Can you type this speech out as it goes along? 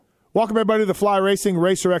Welcome, everybody, to the Fly Racing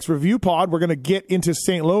Racer X Review Pod. We're going to get into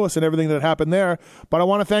St. Louis and everything that happened there, but I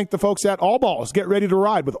want to thank the folks at All Balls. Get ready to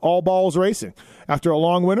ride with All Balls Racing. After a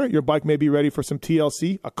long winter, your bike may be ready for some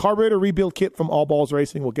TLC. A carburetor rebuild kit from All Balls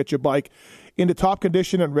Racing will get your bike into top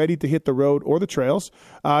condition and ready to hit the road or the trails.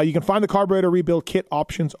 You can find the carburetor rebuild kit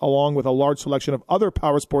options along with a large selection of other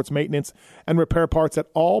power sports maintenance and repair parts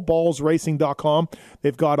at allballsracing.com.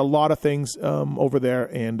 They've got a lot of things over there,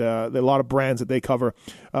 and a lot of brands that they cover,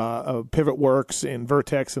 Pivot Works and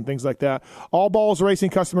Vertex and things like that. All Balls Racing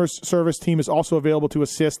customer service team is also available to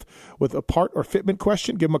assist with a part or fitment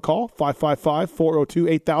question. Give them a call,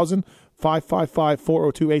 555-402-8000.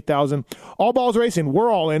 555-402-8000. All Balls Racing,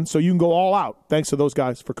 we're all in, so you can go all out. Thanks to those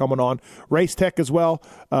guys for coming on. Race Tech as well.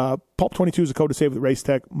 Pulp 22 is a code to save with Race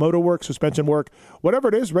Tech. Motor work, suspension work, whatever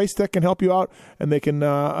it is, Race Tech can help you out, and they can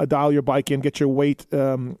dial your bike in, get your weight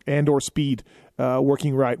and or speed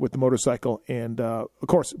working right with the motorcycle. And, of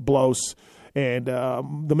course, Blows and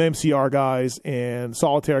the MCR guys and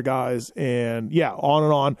Solitaire guys and, yeah, on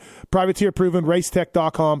and on. Privateer proven,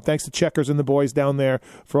 racetech.com. Thanks to Checkers and the boys down there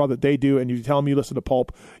for all that they do. And you tell them you listen to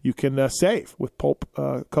Pulp, you can save with Pulp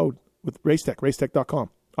code with Racetech, racetech.com.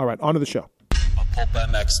 All right, on to the show. A Pulp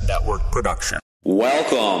MX Network production.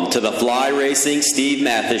 Welcome to the Fly Racing Steve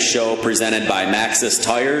Mathis Show, presented by Maxxis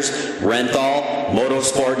Tires, Renthal,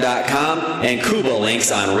 Motorsport.com, and Kuba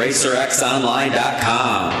Links on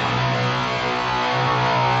RacerXOnline.com.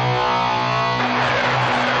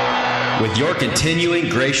 With your continuing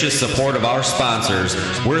gracious support of our sponsors,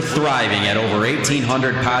 we're thriving at over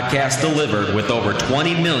 1,800 podcasts delivered with over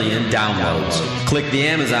 20 million downloads. Click the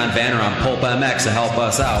Amazon banner on Pulp MX to help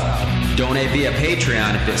us out. Donate via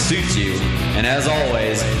Patreon if it suits you. And as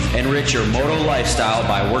always, enrich your moto lifestyle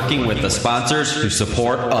by working with the sponsors who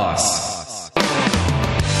support us.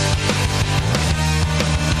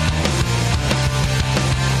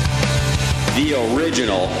 The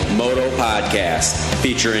original Moto Podcast,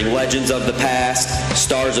 featuring legends of the past,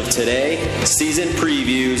 stars of today, season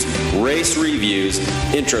previews, race reviews,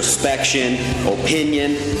 introspection,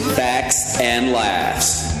 opinion, facts, and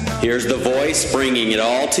laughs. Here's the voice bringing it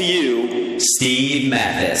all to you, Steve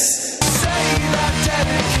Mathis. Say that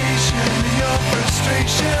dedication to your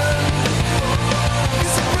frustration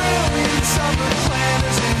is the brilliance of the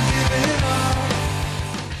planners and giving up.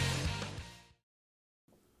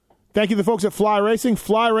 Thank you to the folks at Fly Racing,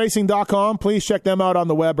 flyracing.com. Please check them out on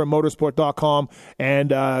the web or motorsport.com.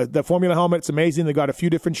 And the Formula helmet, it's amazing. They got a few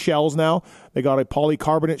different shells now. They got a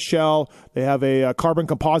polycarbonate shell. They have a carbon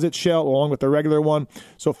composite shell along with the regular one.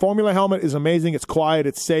 So Formula helmet is amazing. It's quiet.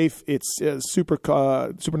 It's safe. It's super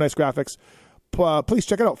nice graphics. Please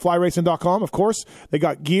check it out, flyracing.com. Of course, they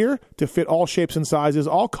got gear to fit all shapes and sizes,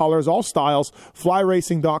 all colors, all styles.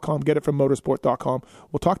 Flyracing.com. Get it from motorsport.com.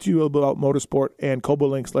 We'll talk to you about motorsport and Kobo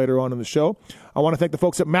Links later on in the show. I want to thank the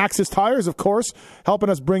folks at Maxxis Tires, of course, helping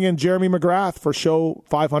us bring in Jeremy McGrath for show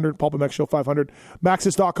 500, Pulp MX show 500.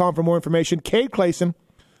 Maxxis.com for more information. Cade Clayson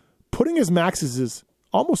putting his Maxxis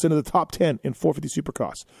almost into the top 10 in 450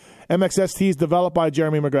 Supercross. MXST is developed by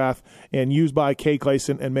Jeremy McGrath and used by Cade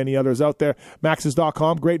Clayson and many others out there.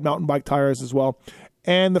 Maxxis.com, great mountain bike tires as well.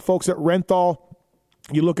 And the folks at Renthal.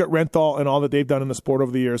 You look at Renthal and all that they've done in the sport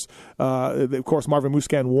over the years. Of course, Marvin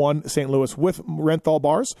Musquin won St. Louis with Renthal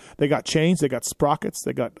bars. They got chains, they got sprockets,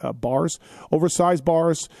 they got bars, oversized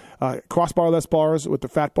bars, crossbar-less bars with the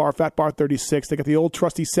Fat Bar 36. They got the old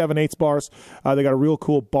trusty 7/8 bars. They got a real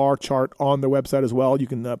cool bar chart on their website as well. You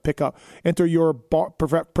can enter your bar,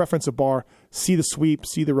 preference of bar, see the sweep,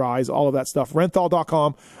 see the rise, all of that stuff.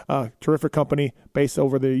 Renthal.com, terrific company based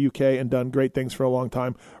over the UK and done great things for a long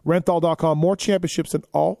time. Renthal.com, more championships than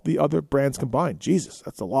all the other brands combined. Jesus,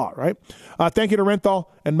 that's a lot, right? Thank you to Renthal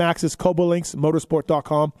and Maxxis, Kobo Links,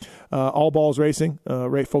 motorsport.com, All Balls Racing,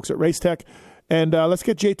 folks at Race Tech. And let's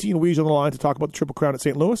get JT and Weege on the line to talk about the Triple Crown at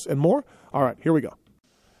St. Louis and more. All right, here we go.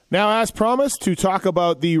 Now, as promised, to talk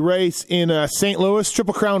about the race in St. Louis,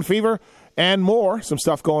 Triple Crown Fever, and more. Some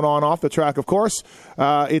stuff going on off the track, of course.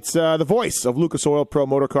 It's the voice of Lucas Oil Pro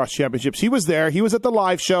Motocross Championships. He was there. He was at the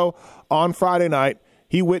live show on Friday night.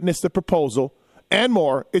 He witnessed the proposal and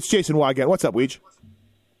more. It's Jason Wygant. What's up, Weege?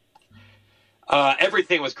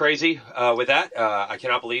 Everything was crazy with that. I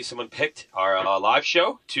cannot believe someone picked our live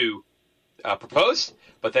show to propose.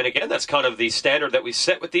 But then again, that's kind of the standard that we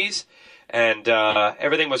set with these. And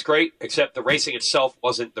everything was great, except the racing itself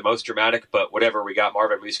wasn't the most dramatic. But whatever, we got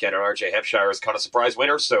Marvin Musquin and RJ Hampshire as kind of surprise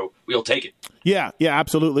winners, so we'll take it. Yeah,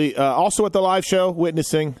 absolutely. Also at the live show,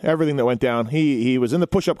 witnessing everything that went down. He was in the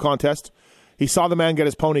push-up contest. He saw the man get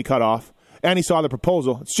his pony cut off, and he saw the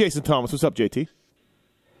proposal. It's Jason Thomas. What's up, JT?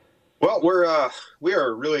 Well, we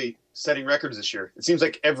are really setting records this year. It seems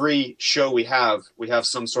like every show we have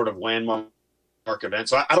some sort of landmark event.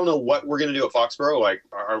 So I don't know what we're going to do at Foxborough. Like,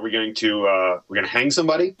 are we going to we're going to hang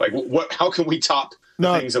somebody? Like, what? How can we top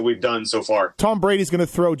the things that we've done so far? Tom Brady's going to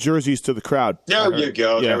throw jerseys to the crowd. There you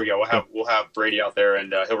go. Yeah. There we go. We'll have Brady out there,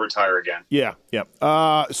 and he'll retire again. Yeah.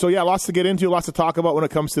 So lots to get into, lots to talk about when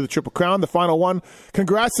it comes to the Triple Crown, the final one.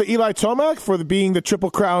 Congrats to Eli Tomac for being the Triple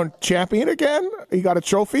Crown champion again. He got a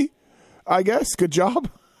trophy, I guess. Good job.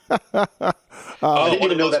 I didn't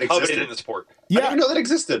even know that existed in the sport. Yeah. I didn't know that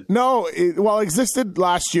existed. No, it existed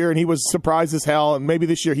last year, and he was surprised as hell. And maybe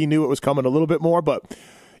this year he knew it was coming a little bit more. But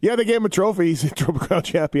yeah, they gave him a trophy. He's a Triple Crown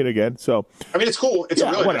champion again. So I mean, it's cool. It's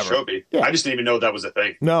a really nice trophy. Yeah. I just didn't even know that was a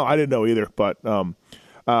thing. No, I didn't know either. But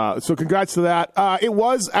so congrats to that. It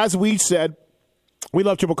was, as we said, we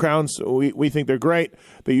love Triple Crowns. We think they're great.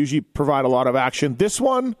 They usually provide a lot of action. This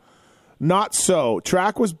one, not so.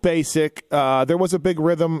 Track was basic. There was a big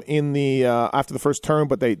rhythm in the after the first turn,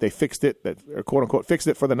 but they fixed it, quote unquote, fixed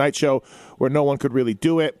it for the night show where no one could really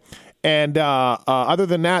do it. And other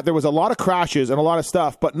than that, there was a lot of crashes and a lot of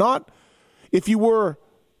stuff, but not if you were,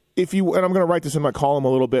 and I'm going to write this in my column a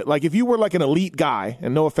little bit. Like if you were like an elite guy,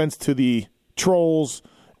 and no offense to the trolls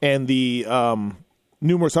and the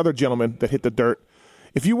numerous other gentlemen that hit the dirt,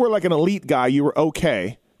 if you were like an elite guy, you were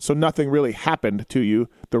okay. So nothing really happened to you.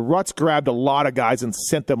 The ruts grabbed a lot of guys and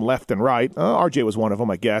sent them left and right. RJ was one of them,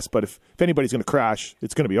 I guess. But if anybody's going to crash,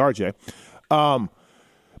 it's going to be RJ.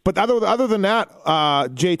 But other than that,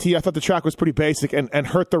 JT, I thought the track was pretty basic and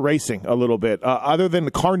hurt the racing a little bit. Other than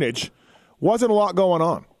the carnage, wasn't a lot going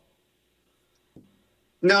on.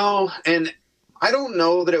 No, and I don't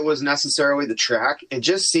know that it was necessarily the track. It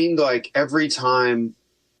just seemed like every time,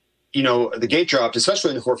 the gate dropped, especially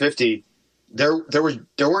in the 450, there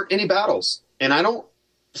weren't any battles, and I don't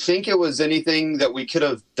think it was anything that we could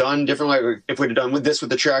have done differently. Like if we'd have done with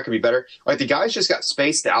the track, it'd be better. Like the guys just got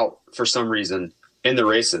spaced out for some reason in the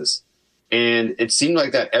races, and it seemed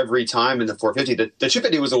like that every time in the 450. The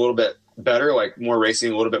 250 was a little bit better, like more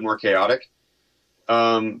racing, a little bit more chaotic.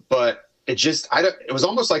 But it was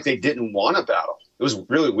almost like they didn't want to battle. It was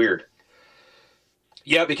really weird.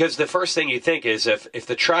 Yeah, because the first thing you think is if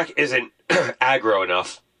the track isn't aggro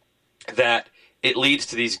enough, that it leads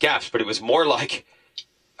to these gaps, but it was more like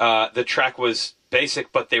the track was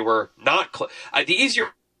basic, but they were not the easier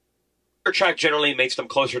track generally makes them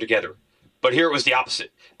closer together, but here it was the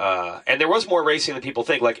opposite. And there was more racing than people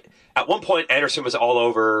think. Like at one point, Anderson was all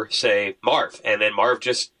over, say, Marv, and then Marv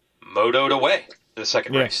just motoed away in the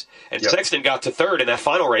second race. And Sexton got to third in that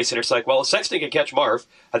final race, and it's like, well, if Sexton can catch Marv,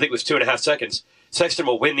 I think it was 2.5 seconds, Sexton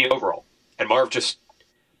will win the overall. And Marv just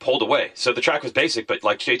pulled away. So the track was basic, but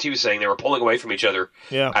like JT was saying, they were pulling away from each other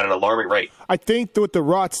at an alarming rate. I think with the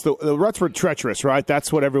ruts, the ruts were treacherous, right?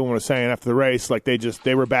 That's what everyone was saying after the race. Like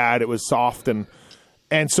they were bad. It was soft, and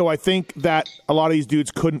so I think that a lot of these dudes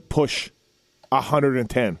couldn't push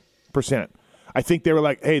 110%. I think they were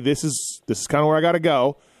like, hey, this is kind of where I got to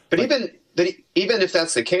go. But even if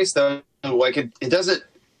that's the case, though, like it doesn't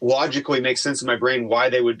logically make sense in my brain why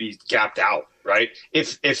they would be gapped out, right?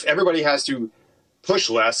 If everybody has to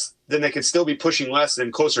push less, then they could still be pushing less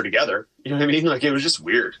and closer together. You know what I mean? Like it was just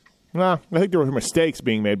weird. Well, I think there were mistakes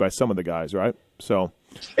being made by some of the guys, right? So,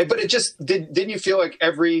 but it just didn't you feel like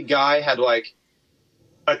every guy had like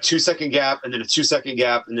a 2-second gap and then a 2-second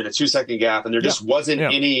gap and then a 2-second gap, and there just wasn't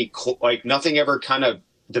any like nothing ever kind of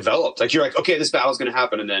developed. Like you're like, okay, this battle's going to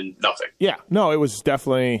happen, and then nothing. Yeah, no, it was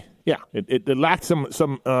definitely it lacked some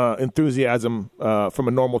enthusiasm from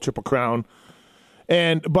a normal Triple Crown.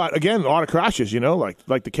 But again, a lot of crashes, like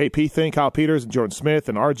the KP thing, Kyle Peters and Jordan Smith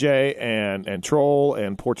and RJ and Troll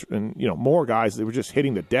and more guys that were just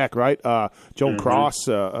hitting the deck, right? Joan Cross,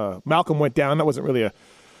 Malcolm went down. That wasn't really a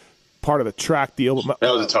part of the track deal. But,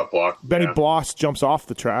 that was a tough block. Benny Bloss jumps off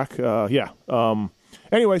the track.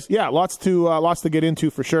 Anyways, lots to get into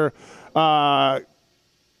for sure.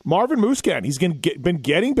 Marvin Musquin, he's been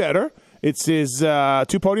getting better. It's his 2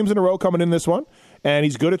 podiums in a row coming in this one. And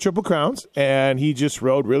he's good at Triple Crowns, and he just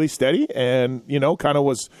rode really steady and, did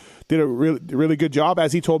a really, really good job.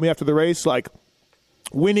 As he told me after the race, like,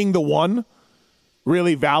 winning the one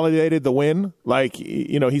really validated the win. Like,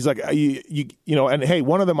 he's like, and hey,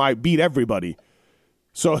 one of them, I beat everybody.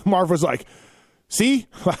 So Marv was like, see?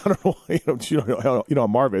 I don't know, you know how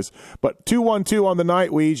Marv is. But 2-1-2 on the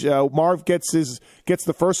night, Marv gets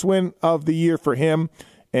the first win of the year for him.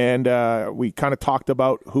 And we kind of talked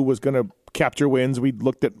about who was going to capture wins. We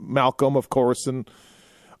looked at Malcolm, of course, and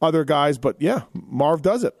other guys, but Marv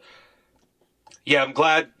does it. Yeah, I'm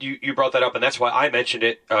glad you brought that up, and that's why I mentioned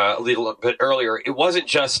it a little bit earlier. It wasn't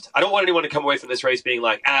just, I don't want anyone to come away from this race being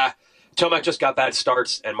like, Tomac just got bad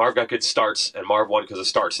starts, and Marv got good starts, and Marv won because of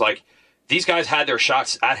starts. Like, these guys had their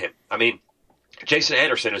shots at him. I mean, Jason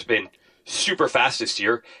Anderson has been super fast this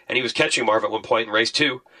year, and he was catching Marv at one point in race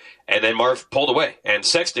 2, and then Marv pulled away. And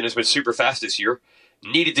Sexton has been super fast this year,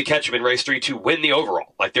 needed to catch him in race 3 to win the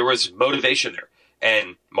overall. Like, there was motivation there.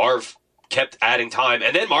 And Marv kept adding time,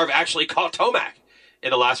 and then Marv actually caught Tomac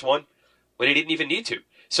in the last one when he didn't even need to.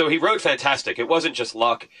 So he rode fantastic. It wasn't just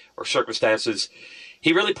luck or circumstances.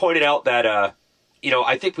 He really pointed out that,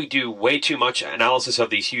 I think we do way too much analysis of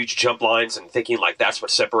these huge jump lines and thinking like that's what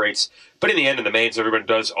separates. But in the end, in the mains, everyone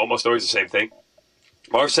does almost always the same thing.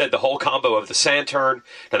 Marv said the whole combo of the sand turn,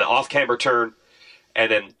 then the off-camber turn,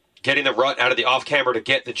 and then getting the rut out of the off-camber to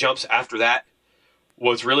get the jumps after that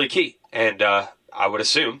was really key. And I would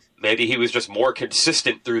assume maybe he was just more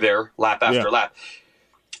consistent through there lap after lap.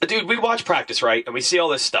 Dude, we watch practice, right? And we see all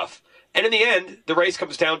this stuff. And in the end, the race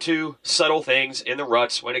comes down to subtle things in the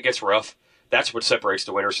ruts when it gets rough. That's what separates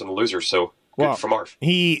the winners from the losers. So good for Marv.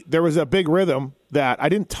 There was a big rhythm that I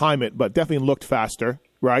didn't time it, but definitely looked faster,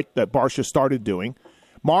 right? That Barcia started doing.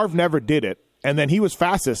 Marv never did it. And then he was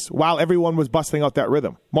fastest while everyone was busting out that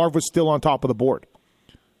rhythm. Marv was still on top of the board.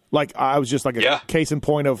 Like, I was just like a case in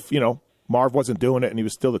point of, Marv wasn't doing it and he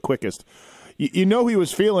was still the quickest. He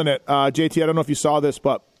was feeling it, JT. I don't know if you saw this,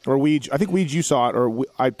 or Weege. I think Weege, you saw it, or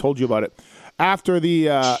I told you about it. After the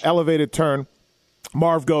elevated turn,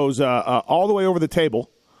 Marv goes all the way over the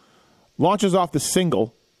table, launches off the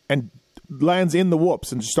single, and lands in the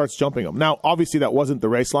whoops and just starts jumping them. Now, obviously, that wasn't the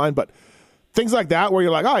race line, but things like that where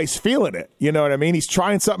you're like, oh, he's feeling it. You know what I mean? He's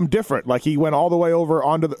trying something different. Like he went all the way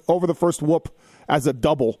over the first whoop as a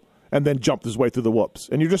double and then jumped his way through the whoops.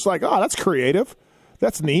 And you're just like, oh, that's creative.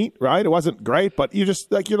 That's neat, right? It wasn't great, but you're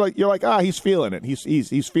like, he's feeling it.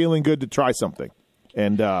 He's feeling good to try something.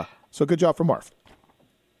 And so good job for Marv.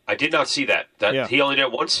 I did not see that. He only did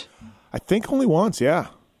it once? I think only once, yeah.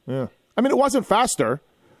 I mean, it wasn't faster,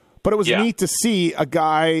 but it was neat to see a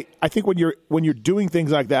guy. I think when you're doing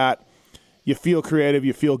things like that, you feel creative,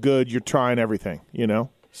 you feel good, you're trying everything,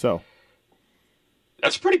 So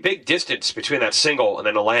that's a pretty big distance between that single and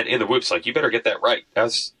then the land in the whoops. Like, you better get that right.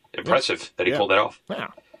 That's impressive that he pulled that off. Yeah.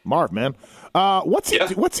 Marv, man.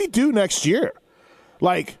 What's he do next year?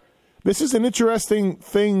 Like, this is an interesting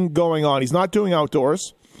thing going on. He's not doing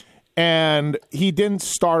outdoors, and he didn't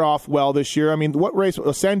start off well this year. I mean, what race?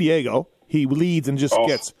 San Diego. He leads and just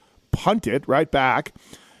gets punted right back.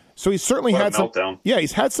 So he's certainly had some meltdown. Yeah,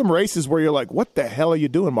 he's had some races where you're like, what the hell are you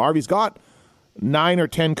doing, Marv? He's got 9 or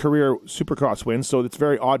 10 career Supercross wins, so it's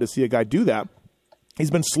very odd to see a guy do that.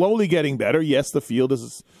 He's been slowly getting better. Yes, the field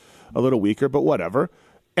is a little weaker, but whatever.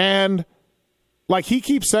 And like he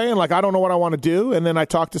keeps saying, like, I don't know what I want to do. And then I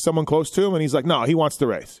talk to someone close to him, and he's like, no, he wants to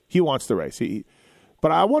race. He wants to race.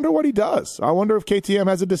 But I wonder what he does. I wonder if KTM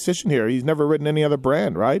has a decision here. He's never ridden any other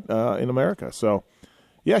brand, right, in America. So,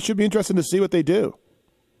 yeah, it should be interesting to see what they do.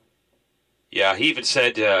 Yeah, he even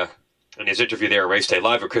said in his interview there at Race Day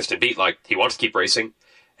Live with Kristen Beat, like, he wants to keep racing.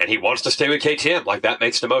 And he wants to stay with KTM. Like, that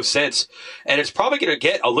makes the most sense. And it's probably going to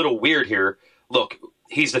get a little weird here. Look,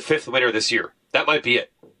 he's the 5th winner this year. That might be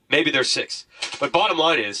it. Maybe there's 6. But bottom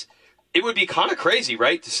line is, it would be kind of crazy,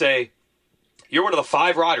 right, to say you're one of the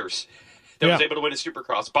 5 riders that was able to win a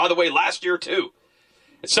Supercross. By the way, last year, too.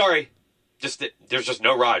 And sorry, there's just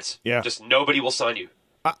no rides. Yeah. Just nobody will sign you.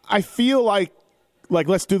 I feel like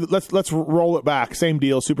let's roll it back. Same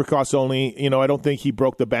deal, Supercross only. I don't think he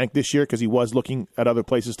broke the bank this year because he was looking at other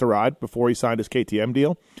places to ride before he signed his KTM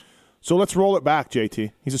deal. So let's roll it back,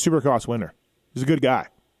 JT. He's a Supercross winner. He's a good guy.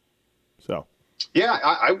 So yeah,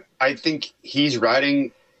 I think he's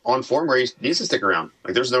riding on form where he needs to stick around.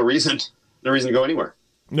 Like, there's no reason to go anywhere.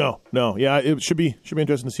 No. Yeah, it should be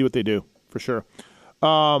interesting to see what they do for sure.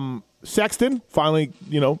 Sexton finally,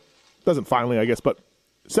 doesn't finally, I guess, but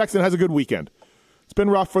Sexton has a good weekend. It's been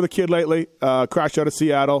rough for the kid lately. Crashed out of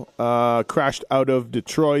Seattle, crashed out of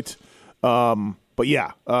Detroit. But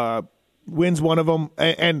yeah, wins one of them.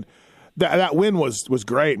 And that win was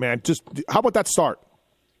great, man. Just how about that start?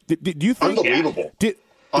 Do you think unbelievable?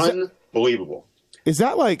 Unbelievable. Is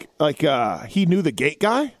that like he knew the gate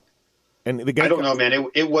guy? And the gate I don't know, man.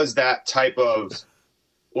 It was that type of,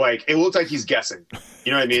 like, it looked like he's guessing.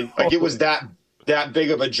 You know what I mean? Like, it was that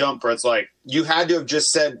big of a jump where it's like you had to have just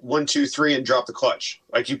said 1, 2, 3 and drop the clutch.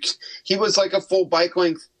 Like, he was like a full bike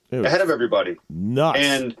length ahead of everybody. Nuts.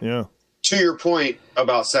 And to your point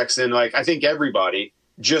about Sexton, like, I think everybody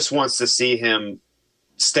just wants to see him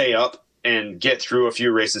stay up and get through a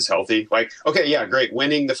few races healthy. Like, okay, yeah, great.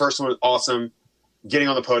 Winning the first one, awesome. Getting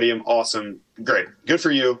on the podium, awesome. Great. Good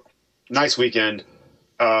for you. Nice weekend.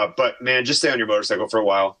 But man, just stay on your motorcycle for a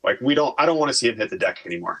while. Like, I don't want to see him hit the deck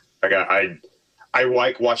anymore. Like I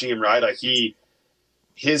like watching him ride. Like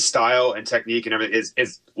his style and technique and everything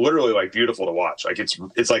is literally like beautiful to watch. Like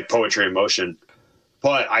it's like poetry in motion.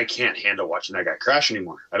 But I can't handle watching that guy crash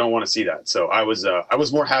anymore. I don't want to see that. So I was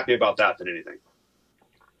more happy about that than anything.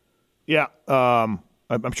 Yeah,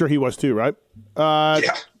 I'm sure he was too, right?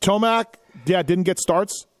 Yeah. Tomac, didn't get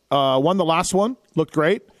starts. Won the last one, looked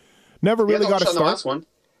great. Never really got a start. The last one.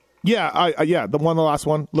 Yeah, the last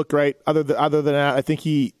one looked great. Other than that, I think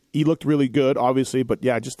he looked really good, obviously, but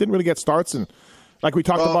yeah, just didn't really get starts. And like we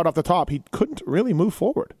talked about off the top, he couldn't really move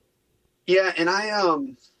forward. Yeah, and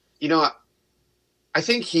I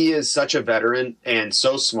think he is such a veteran and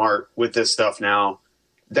so smart with this stuff now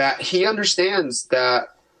that he understands that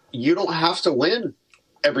you don't have to win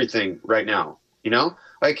everything right now.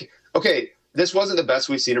 Like, okay, this wasn't the best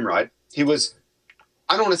we've seen him ride. He was,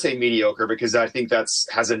 I don't want to say mediocre because I think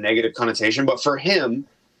has a negative connotation, but for him,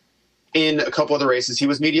 in a couple of the races, he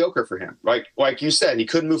was mediocre for him. Like you said, he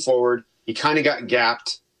couldn't move forward. He kind of got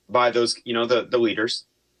gapped by those, the leaders.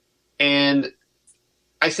 And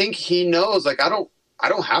I think he knows, like, I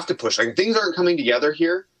don't have to push. Like, if things aren't coming together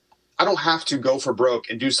here, I don't have to go for broke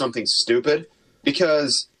and do something stupid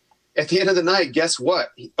because at the end of the night, guess what?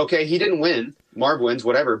 Okay, he didn't win. Marv wins,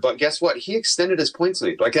 whatever. But guess what? He extended his points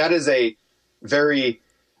lead. Like, that is a very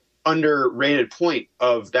underrated point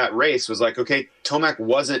of that race was like, okay, Tomac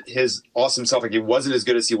wasn't his awesome self. Like, he wasn't as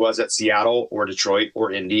good as he was at Seattle or Detroit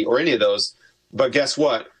or Indy or any of those. But guess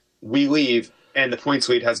what? We leave, and the points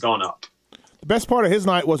lead has gone up. The best part of his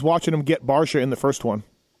night was watching him get Barcia in the first one.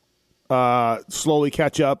 Slowly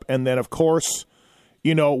catch up, and then, of course,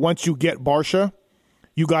 once you get Barcia,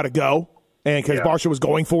 you got to go. And because Barcia was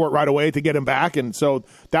going for it right away to get him back. And so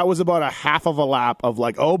that was about a half of a lap of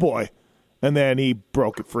like, oh, boy. And then he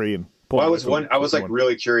broke it free. And I was like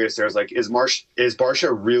really curious there. I was like, is Barcia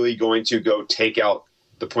really going to go take out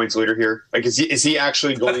the points leader here? Like, is he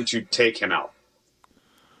actually going to take him out?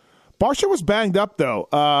 Barcia was banged up, though.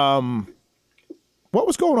 What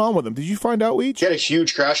was going on with him? Did you find out, Weege? He had a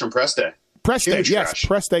huge crash on press day. Press day, yes.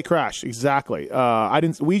 Press day crash, exactly. I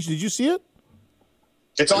didn't. Weege, did you see it?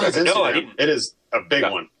 It's on his Instagram. No, I didn't. It is a big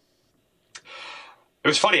one. It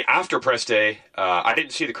was funny. After press day, I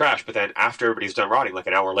didn't see the crash, but then after everybody's done riding, like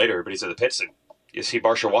an hour later, everybody's in the pits, and you see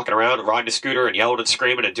Barcia walking around and riding a scooter and yelling and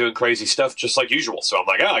screaming and doing crazy stuff just like usual. So I'm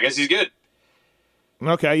like, I guess he's good.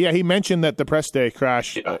 Okay, yeah, he mentioned that the press day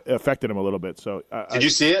crash affected him a little bit. So did you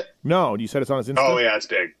see it? No, you said it's on his Instagram. Oh yeah, it's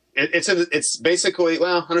big. It's basically,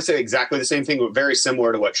 well, I'm gonna say exactly the same thing, but very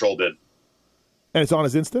similar to what Troll did. And it's on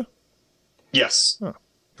his Insta? Yes. Huh.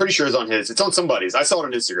 Pretty sure it's on his. It's on somebody's. I saw it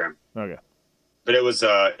on Instagram. Okay. But it was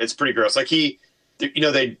it's pretty gross. Like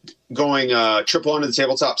they going triple onto the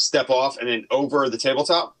tabletop, step off, and then over the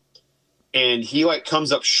tabletop, and he like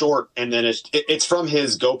comes up short, and then it's from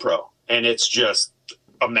his GoPro, and it's just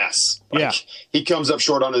a mess. Like, he comes up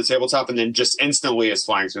short onto the tabletop, and then just instantly is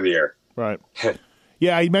flying through the air. Right.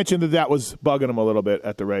 Yeah, he mentioned that was bugging him a little bit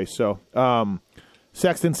at the race. So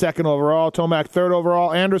Sexton second overall, Tomac third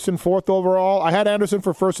overall, Anderson fourth overall. I had Anderson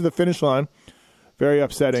for first to the finish line. Very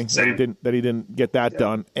upsetting that he didn't get that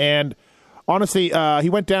done. And honestly, he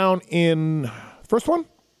went down in first one.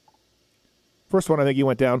 First one, I think he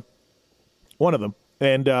went down. One of them.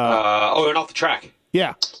 And and off the track.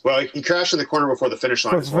 Yeah. Well, he crashed in the corner before the finish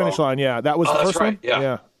line. Finish line, yeah. That was the first one.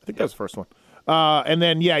 Yeah. I think that was the first one. And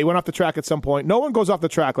then he went off the track at some point. No one goes off the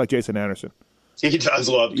track like Jason Anderson. He does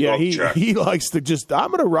love to go off the track. He likes to just, I'm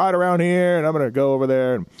going to ride around here and I'm going to go over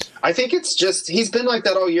there. I think it's just, he's been like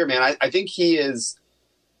that all year, man. I think he is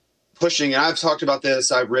pushing, and I've talked about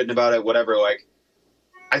this, I've written about it, whatever. Like,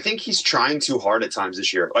 I think he's trying too hard at times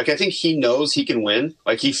this year. Like, I think he knows he can win.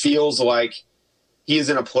 Like, he feels like he is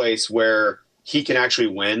in a place where he can actually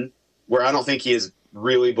win, where I don't think he has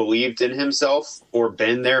really believed in himself or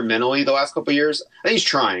been there mentally the last couple of years. I think he's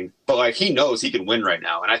trying, but like he knows he can win right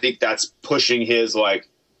now. And I think that's pushing his like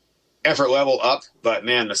effort level up, but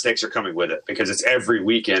man, mistakes are coming with it because it's every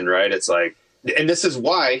weekend, right? It's like, and this is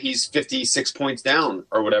why he's 56 points down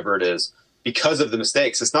or whatever it is, because of the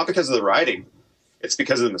mistakes. It's not because of the riding. It's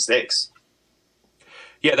because of the mistakes.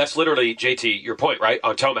 Yeah, that's literally, JT, your point, right?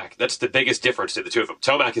 On Tomac. That's the biggest difference to the two of them.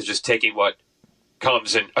 Tomac is just taking what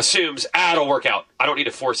comes and assumes, it'll work out. I don't need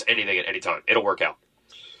to force anything at any time. It'll work out.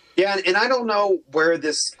 Yeah, and I don't know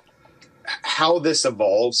how this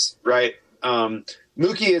evolves, right?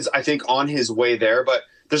 Mookie is, I think, on his way there, but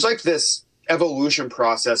there's like this evolution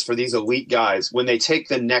process for these elite guys. When they take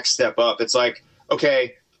the next step up, it's like,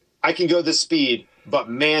 okay, I can go this speed, but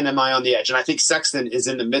man, am I on the edge. And I think Sexton is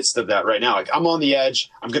in the midst of that right now. Like, I'm on the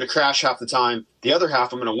edge. I'm going to crash half the time. The other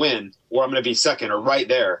half, I'm going to win, or I'm going to be second or right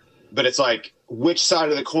there. But it's like, which side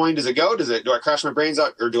of the coin does it go? Do I crash my brains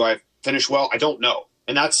out or do I finish well? I don't know.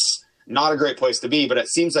 And that's not a great place to be, but it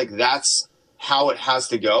seems like that's how it has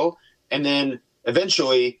to go. And then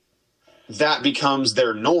eventually that becomes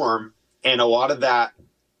their norm. And a lot of that,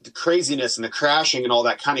 the craziness and the crashing and all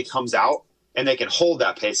that kind of comes out and they can hold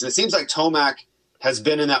that pace. And it seems like Tomac has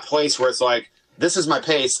been in that place where it's like, this is my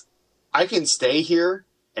pace. I can stay here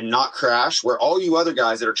and not crash, where all you other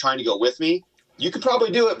guys that are trying to go with me, you could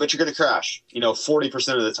probably do it, but you're going to crash,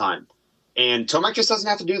 40% of the time. And Tomac just doesn't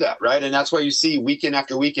have to do that, right? And that's why you see weekend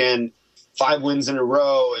after weekend, 5 wins in a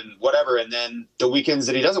row and whatever. And then the weekends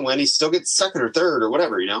that he doesn't win, he still gets second or third or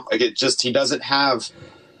whatever, Like he doesn't have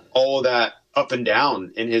all of that up and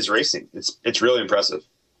down in his racing. It's really impressive.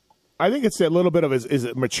 I think it's a little bit of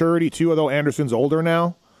his maturity too, although Anderson's older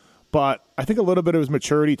now. But I think a little bit of his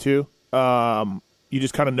maturity too. You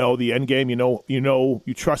just kind of know the end game. You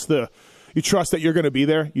trust that you're going to be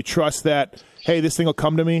there. You trust that, hey, this thing will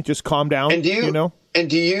come to me. Just calm down. And do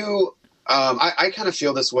you? I kind of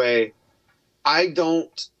feel this way. I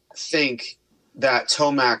don't think that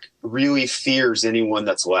Tomac really fears anyone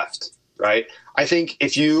that's left. Right. I think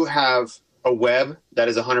if you have a Webb that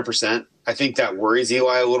is 100%, I think that worries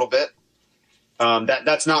Eli a little bit.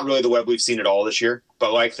 That's not really the Webb we've seen at all this year,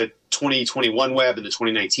 but like the 2021 Webb and the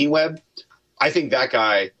 2019 Webb, I think that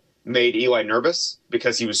guy made Eli nervous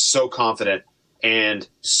because he was so confident and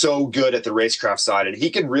so good at the racecraft side, and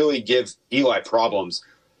he could really give Eli problems.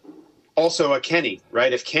 Also, a Kenny,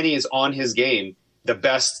 right? If Kenny is on his game, the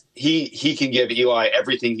best, he can give Eli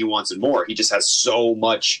everything he wants and more. He just has so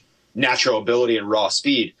much natural ability and raw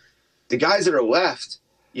speed. The guys that are left,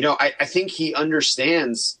 I think he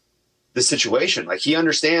understands the situation. Like, he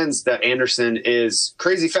understands that Anderson is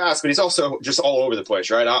crazy fast, but he's also just all over the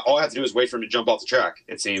place, right? All I have to do is wait for him to jump off the track,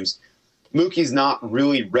 it seems. Mookie's not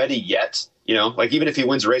really ready yet, like even if he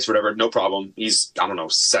wins a race or whatever, no problem. He's,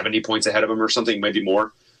 70 points ahead of him or something, maybe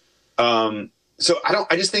more. So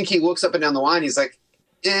I just think he looks up and down the line. He's like,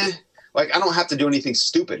 I don't have to do anything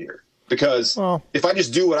stupid here because if I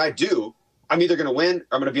just do what I do, I'm either going to win or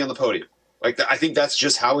I'm going to be on the podium. I think that's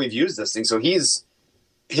just how he views this thing. So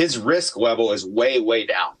his risk level is way, way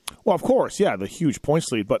down. Well, of course, yeah, the huge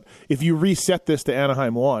points lead. But if you reset this to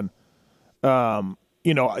Anaheim 1,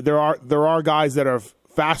 there are guys that are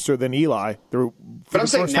faster than Eli. But I'm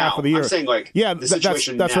saying now. Half of the year. I'm saying the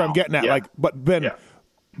situation that's what I'm getting at. Yeah. But Ben,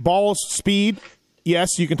 balls, speed.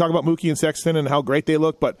 Yes, you can talk about Mookie and Sexton and how great they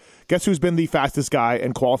look, but guess who's been the fastest guy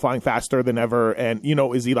and qualifying faster than ever? And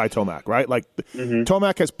is Eli Tomac, right?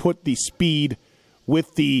 Tomac has put the speed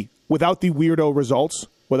without the weirdo results,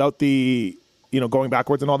 without the going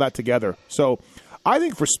backwards and all that together. So I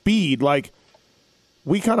think for speed,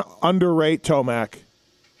 we kind of underrate Tomac.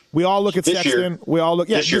 We all look at this Sexton. Year. We all look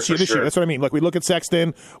this year. That's what I mean. We look at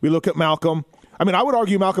Sexton. We look at Malcolm. I mean, I would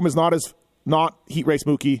argue Malcolm is not heat race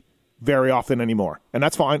Mookie very often anymore, and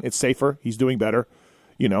that's fine. It's safer. He's doing better,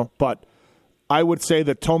 But I would say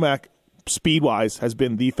that Tomac, speed-wise, has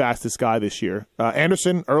been the fastest guy this year.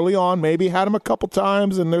 Anderson, early on, maybe had him a couple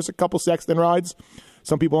times, and there's a couple Sexton rides.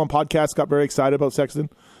 Some people on podcasts got very excited about Sexton.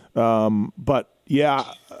 But, yeah.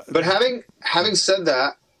 But having said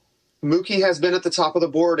that, Mookie has been at the top of the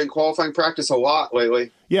board in qualifying practice a lot lately.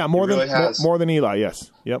 Yeah, more than Eli, yes.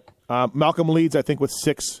 Yep. Malcolm leads, I think, with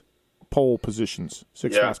 6 pole positions,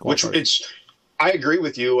 6 fast qualifiers. I agree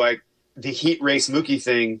with you. The heat race Mookie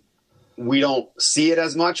thing, we don't see it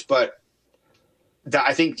as much, but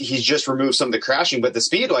I think he's just removed some of the crashing. But the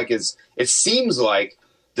speed, it seems like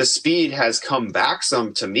the speed has come back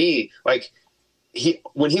some to me.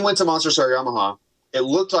 When he went to Monster Star Yamaha, it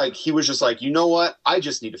looked like he was just like, you know what? I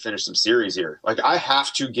just need to finish some series here. I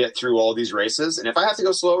have to get through all these races, and if I have to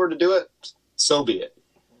go slower to do it, so be it.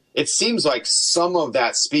 It seems like some of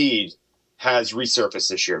that speed has resurfaced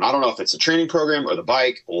this year. And I don't know if it's a training program or the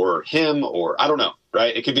bike or him or I don't know,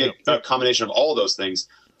 right? It could be a combination of all those things.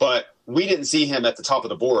 But we didn't see him at the top of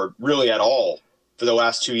the board really at all for the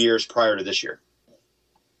last 2 years prior to this year.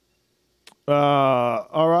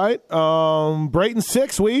 All right. Brayton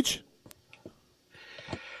 6, Weech.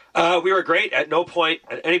 We were great. At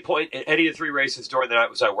any point in any of the 3 races during the night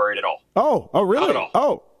was I worried at all. Oh, really? Not at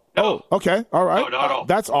all. Oh, okay. All right. No, not at all.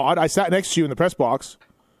 That's odd. I sat next to you in the press box.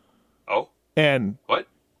 Oh. And what?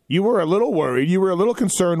 You were a little worried. You were a little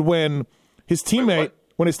concerned when his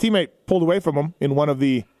teammate pulled away from him in one of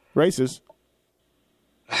the races.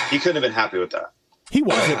 He couldn't have been happy with that. He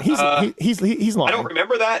wasn't. He's lying. I don't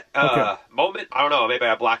remember that moment. I don't know. Maybe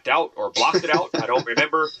I blacked out or blocked it out. I don't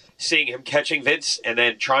remember seeing him catching Vince and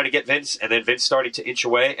then trying to get Vince and then Vince starting to inch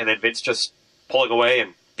away and then Vince just pulling away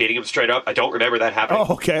and beating him straight up. I don't remember that happening.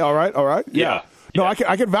 Oh, okay. All right. Yeah. No, I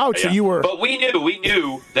can vouch that you were. But we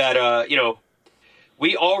knew that,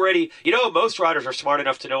 we already, most riders are smart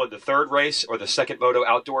enough to know in the third race or the second moto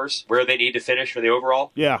outdoors where they need to finish for the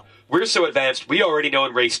overall. Yeah. We're so advanced, we already know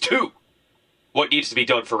in race 2 what needs to be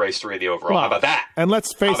done for race 3 in the overall. How about that? And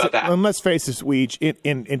let's face it, Weege,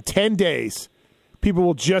 in 10 days, people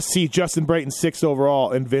will just see Justin Brayton 6th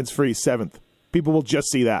overall and Vince Friese 7th. People will just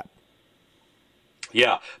see that.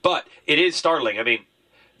 Yeah, but it is startling. I mean,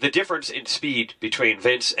 the difference in speed between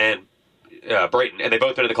Vince and Brayton, and they've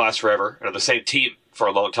both been in the class forever and on the same team for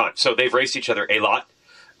a long time. So they've raced each other a lot.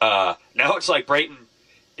 Now it's like Brayton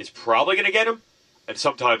is probably going to get him and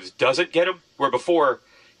sometimes doesn't get him, where before,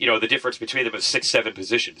 the difference between them is 6-7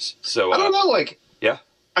 positions. So I don't know, yeah.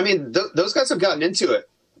 I mean, those guys have gotten into it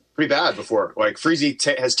pretty bad before. Like, Friese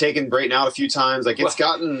has taken Brayton out a few times. Like, it's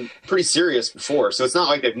gotten pretty serious before. So it's not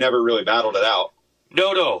like they've never really battled it out.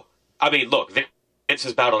 No. I mean, look, Vince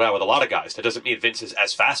has battled out with a lot of guys. That doesn't mean Vince is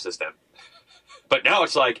as fast as them. But now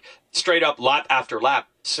it's like straight up lap after lap,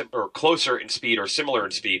 or closer in speed or similar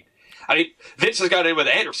in speed. I mean, Vince has got in with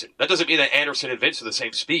Anderson. That doesn't mean that Anderson and Vince are the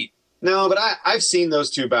same speed. No, but I've seen those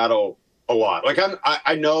two battle a lot. Like,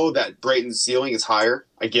 I know that Brayton's ceiling is higher.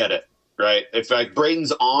 I get it, right? If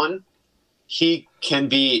Brayton's on, he can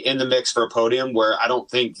be in the mix for a podium where I don't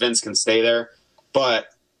think Vince can stay there. But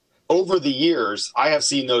over the years, I have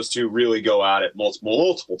seen those two really go at it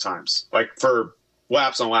multiple times, like for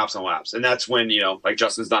laps on laps on laps. And that's when, like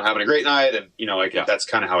Justin's not having a great night. And, that's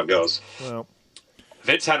kind of how it goes. Well,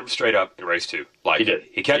 Vince had him straight up in race 2. Like, he did.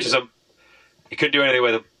 He catches him. He couldn't do anything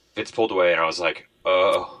with him. Vince pulled away, and I was like,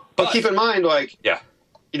 oh. But keep in mind, yeah.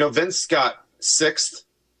 Vince got 6th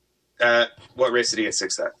at, what race did he get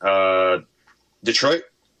 6th at? Detroit.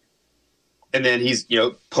 And then he's,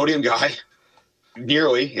 podium guy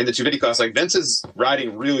nearly in the 250 class. Like, Vince is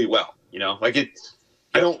riding really well,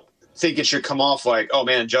 I don't think it should come off like, oh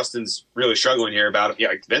man, Justin's really struggling here about it. Yeah,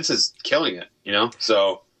 Vince is killing it,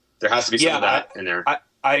 so there has to be some of that in there.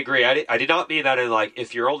 I agree. I did not mean that in like,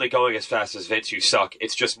 if you're only going as fast as Vince, you suck.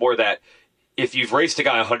 It's just more that if you've raced a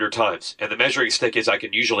guy 100 times and the measuring stick is I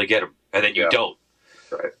can usually get him, and then you don't.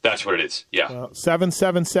 Right. That's what it is. Yeah.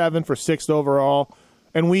 777 for 6th overall.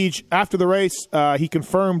 And Weege, after the race, he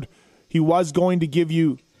confirmed he was going to give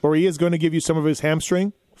you, or he is going to give you some of his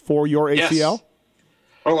hamstring for your ACL. Yes.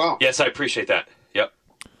 Oh, wow. Yes, I appreciate that. Yep.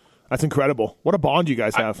 That's incredible. What a bond you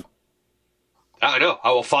guys have. I know.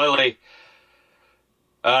 I will finally...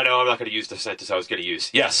 no, I'm not going to use the sentence I was going to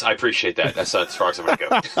use. Yes, I appreciate that. That's as far as I'm going to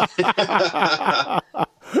go.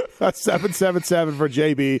 That's 777 for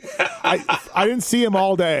JB. I didn't see him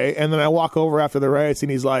all day, and then I walk over after the race,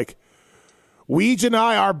 and he's like, Weege and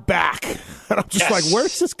I are back. And I'm just like,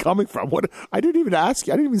 where's this coming from? What? I didn't even ask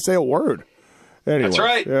you. I didn't even say a word. Anyway, that's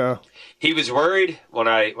right. Yeah. He was worried when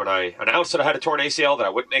I announced that I had a torn ACL that I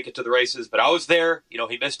wouldn't make it to the races, but I was there.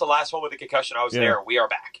 He missed the last one with a concussion. I was there. We are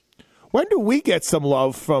back. When do we get some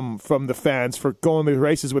love from the fans for going to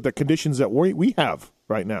races with the conditions that we have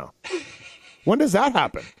right now? When does that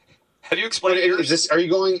happen? Have you explained it? Are you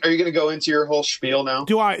going to go into your whole spiel now?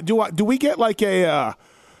 Do we get like a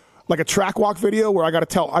track walk video where I got to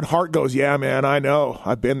tell Hart goes, yeah, man, I know,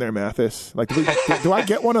 I've been there, Mathis. Like, do I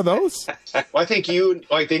get one of those? Well, I think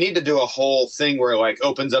they need to do a whole thing where it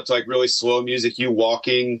opens up to really slow music, you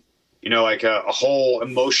walking, a whole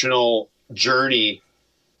emotional journey.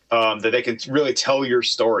 That they can really tell your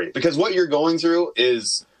story, because what you're going through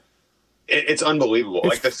it's unbelievable.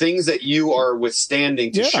 Like the things that you are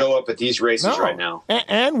withstanding to show up at these races right now.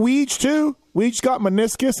 And Weege too. Weege's got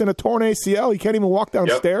meniscus and a torn ACL. He can't even walk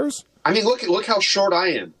downstairs. Yep. I mean, look how short I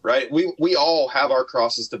am, right? We all have our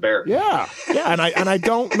crosses to bear. Yeah. And I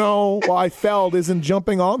don't know why Feld isn't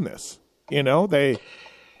jumping on this.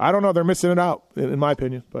 I don't know. They're missing it out, in my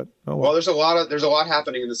opinion. But well, there's a lot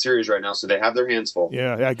happening in the series right now, so they have their hands full.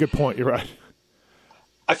 Yeah. Good point. You're right.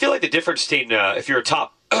 I feel like the difference between if you're a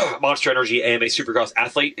top Monster Energy AMA Supercross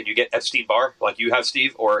athlete and you get Epstein-Barr like you have,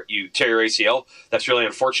 Steve, or you tear your ACL, that's really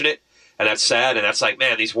unfortunate and that's sad. And that's like,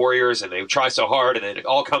 man, these warriors, and they try so hard, and then it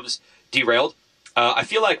all comes derailed. I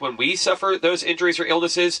feel like when we suffer those injuries or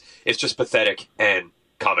illnesses, it's just pathetic and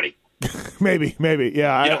comedy. Maybe.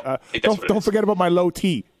 Yeah. Don't forget about my low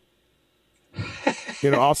T.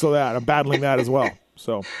 Also that I'm battling that as well.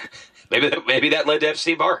 So maybe that led to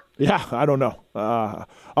Epstein-Barr. Yeah, I don't know.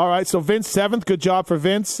 All right, so Vince 7th. Good job for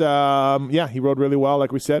Vince. He rode really well,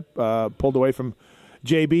 like we said. Pulled away from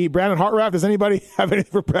JB. Brandon Hartraft. Does anybody have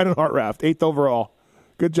anything for Brandon Hartraft? 8th overall.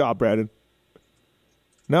 Good job, Brandon.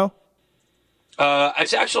 No?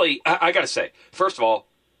 It's actually, I got to say, first of all,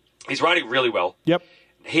 he's riding really well. Yep.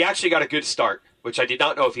 He actually got a good start, which I did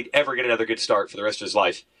not know if he'd ever get another good start for the rest of his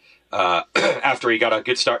life. after he got a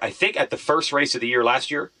good start. I think at the first race of the year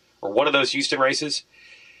last year, or one of those Houston races,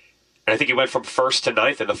 and I think he went from first to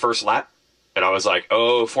ninth in the first lap. And I was like,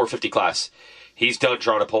 450 class. He's done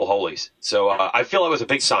drawing a pole holies. So I feel it was a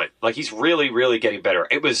big sign. Like, he's really, really getting better.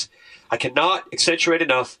 I cannot accentuate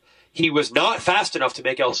enough. He was not fast enough to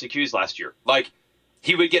make LCQs last year. Like,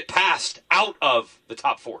 he would get passed out of the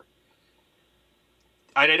top 4.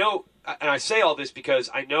 And I know, and I say all this because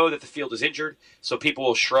I know that the field is injured, so people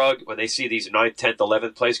will shrug when they see these 9th, 10th,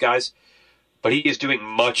 11th place guys. But he is doing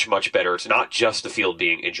much, much better. It's not just the field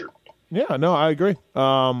being injured. Yeah, no, I agree.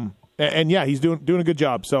 And yeah, he's doing a good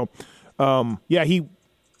job. So, he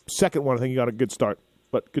second one, I think he got a good start.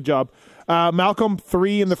 But good job. Malcolm,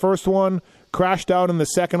 3 in the first one, crashed out in the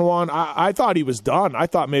second one. I thought he was done. I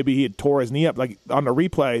thought maybe he had tore his knee up. Like, on the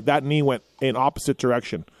replay, that knee went in opposite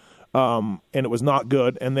direction. And it was not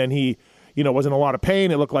good. And then he, was in a lot of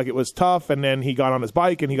pain. It looked like it was tough. And then he got on his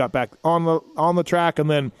bike and he got back on the track and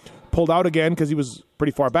then pulled out again because he was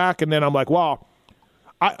pretty far back. And then I'm like, wow,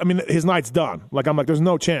 I mean, his night's done. Like, I'm like, there's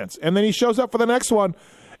no chance. And then he shows up for the next one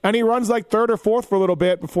and he runs like 3rd or 4th for a little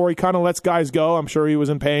bit before he kind of lets guys go. I'm sure he was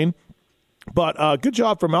in pain. But good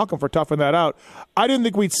job for Malcolm for toughing that out. I didn't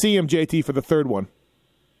think we'd see him, JT, for the 3rd one.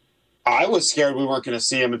 I was scared we weren't going to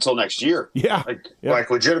see him until next year. Yeah. Like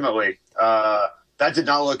legitimately. That did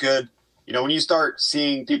not look good. When you start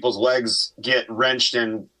seeing people's legs get wrenched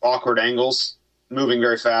in awkward angles, moving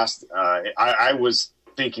very fast, I was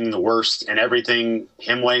thinking the worst, and everything,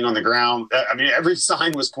 him laying on the ground. I mean, every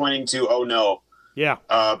sign was pointing to, oh, no. Yeah.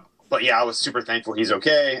 But, yeah, I was super thankful he's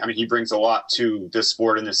okay. I mean, he brings a lot to this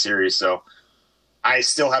sport in this series, so I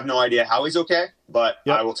still have no idea how he's okay, but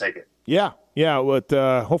I will take it. Yeah. Yeah, but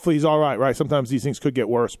hopefully he's all right, right? Sometimes these things could get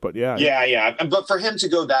worse, but yeah. Yeah. But for him to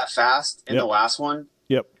go that fast in the last one,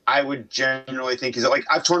 I would genuinely think he's like,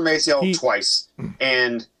 I've torn my ACL twice,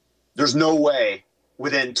 and there's no way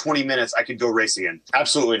within 20 minutes I could go race again.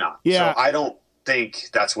 Absolutely not. Yeah. So I don't think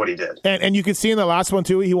that's what he did. And you can see in the last one,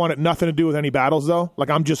 too, he wanted nothing to do with any battles, though. Like,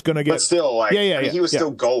 I'm just going to get... But still, like, he was still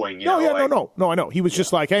going. No, I know. He was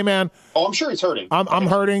just like, hey, man. Oh, I'm sure he's hurting. I'm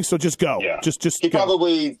hurting, so just go. Yeah. Just he go.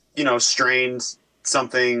 probably, strained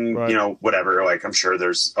something, whatever. Like, I'm sure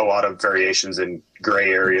there's a lot of variations in gray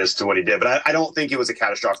areas to what he did. But I don't think it was a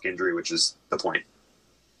catastrophic injury, which is the point.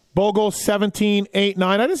 Bogle, 17, 8,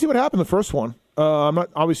 9. I didn't see what happened the first one. I'm not,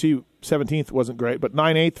 obviously, 17th wasn't great, but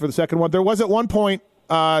 9/8 for the second one. There was at one point,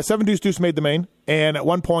 7 Deuce Deuce made the main, and at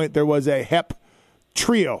one point there was a HEP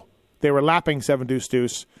trio. They were lapping 7 Deuce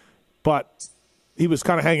Deuce, but he was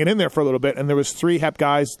kind of hanging in there for a little bit, and there was 3 HEP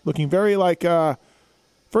guys looking very like,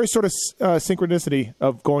 very sort of synchronicity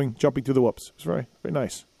of jumping through the whoops. It was very, very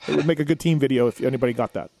nice. It would make a good team video if anybody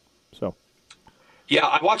got that. So. Yeah,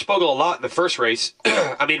 I watched Bogle a lot in the first race.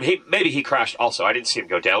 I mean, maybe he crashed also. I didn't see him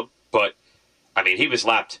go down, but I mean, he was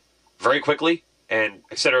lapped very quickly and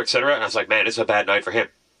et cetera, and I was like, man, this is a bad night for him.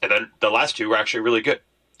 And then the last 2 were actually really good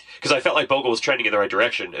because I felt like Bogle was trending in the right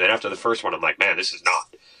direction. And then after the first one, I'm like, man, this is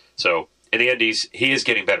not. So in the end, he is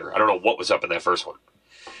getting better. I don't know what was up in that first one.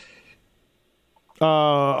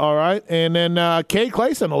 All right. And then Cade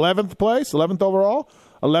Clayson, 11th place, 11th overall,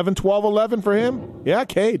 11, 12, 11 for him. Yeah,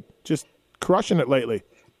 Cade, just crushing it lately.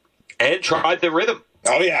 And tried the rhythm.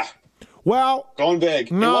 Oh, yeah. Well, going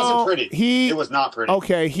big. No, it wasn't pretty. It was not pretty.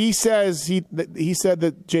 Okay, he says he said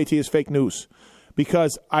that JT is fake news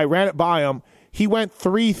because I ran it by him. He went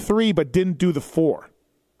 3-3 but didn't do the 4.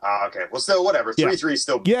 Okay. Well, still whatever. 3-3 is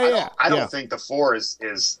still. I don't think the 4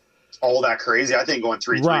 is all that crazy. I think going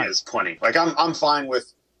 3-3 is plenty. Like I'm fine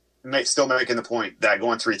with still making the point that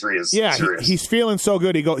going 3-3 is serious. He's feeling so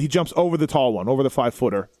good. He jumps over the tall one, over the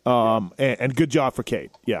 5-footer. And good job for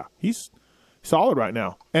Cade. Yeah, he's solid right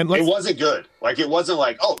now. And it wasn't good. Like, it wasn't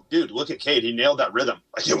like, oh, dude, look at Cade. He nailed that rhythm.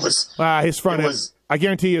 Like, it was. His front end. I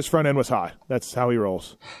guarantee his front end was high. That's how he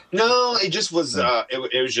rolls. No, it just was.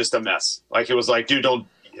 It was just a mess. Like, it was like, dude,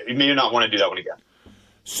 you may not want to do that one again.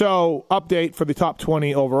 So, update for the top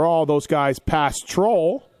 20 overall. Those guys passed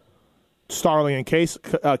Troll, Starling, and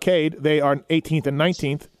Cade. They are 18th and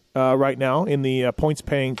 19th right now in the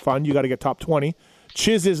points-paying fund. You got to get top 20.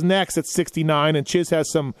 Chiz is next at 69, and Chiz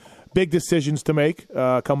has some big decisions to make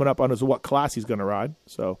coming up on what class he's going to ride.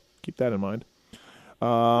 So keep that in mind.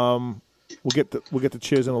 We'll get to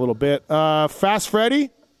Chiz in a little bit. Fast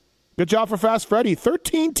Freddy, good job for Fast Freddy.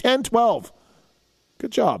 13, 10, 12.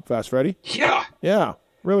 Good job, Fast Freddy. Yeah,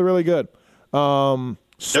 really, really good. There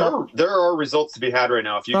are results to be had right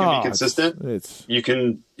now. If you can be consistent, you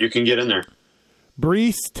can get in there.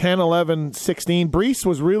 Brees, 10, 11, 16. Brees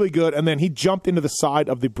was really good, and then he jumped into the side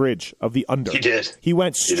of the bridge of the under. He did. He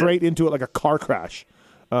went straight into it like a car crash.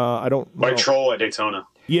 I don't know. Like Troll at Daytona.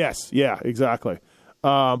 Yes, yeah, exactly.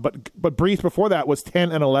 But Brees before that was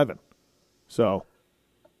 10 and 11. So,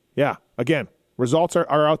 yeah, again, results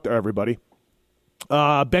are out there, everybody.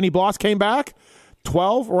 Benny Bloss came back.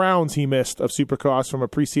 12 rounds he missed of Supercross from a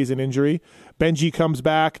preseason injury. Benji comes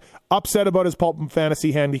back, upset about his Pulp and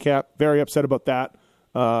Fantasy handicap. Very upset about that.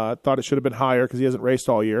 Thought it should have been higher because he hasn't raced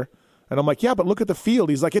all year. And I'm like, yeah, but look at the field.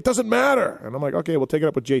 He's like, it doesn't matter. And I'm like, okay, we'll take it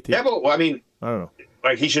up with JT. Yeah, but well, I mean, I don't know.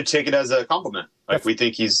 like he should take it as a compliment. Like we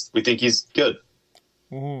think he's good.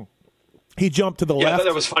 He jumped to the Yeah, I left. thought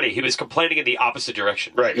that was funny. He was complaining in the opposite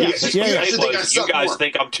direction. Right. Yeah. His Yeah, yeah. complaint I think I was, suck you guys more."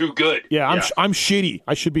 think I'm too good. Yeah, Yeah. I'm shitty.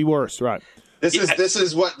 I should be worse. Right. This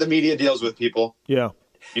is what the media deals with, people. Yeah.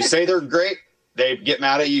 You say they're great, they get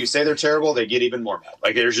mad at you. You say they're terrible, they get even more mad.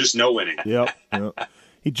 Like there's just no winning. Yep.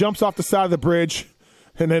 He jumps off the side of the bridge,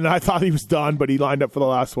 and then I thought he was done, but he lined up for the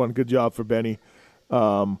last one. Good job for Benny.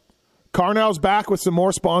 Carnell's back with some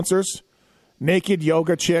more sponsors, naked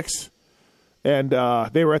yoga chicks, and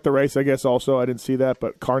they were at the race, I guess. Also, I didn't see that,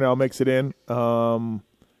 but Carnell makes it in.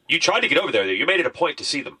 You tried to get over there, though. You made it a point to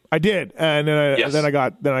see them. I did, and then Yes. I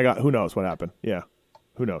got. Who knows what happened? Yeah,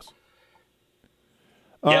 who knows?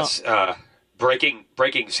 Yes, breaking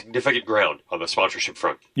significant ground on the sponsorship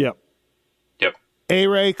front. Yep. Yep.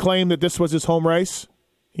 A-Ray claimed that this was his home race.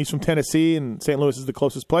 He's from Tennessee, and St. Louis is the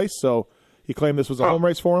closest place, so he claimed this was a home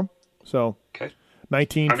race for him. So Okay.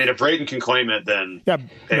 19. I mean, if Brayton can claim it, then Yeah,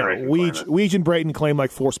 A-Ray can claim it. Weege and Brayton claim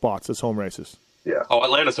like 4 spots as home races. Yeah. Oh,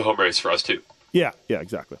 Atlanta's a home race for us, too. Yeah,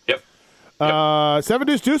 exactly. Yep. Seven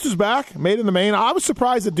Deuce is back, made in the main. I was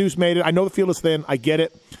surprised that Deuce made it. I know the field is thin. I get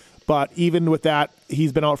it. But even with that,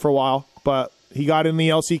 he's been out for a while. But he got in the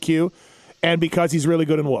LCQ, and because he's really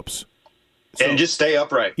good in whoops. And just stay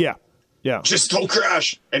upright. Yeah. Just don't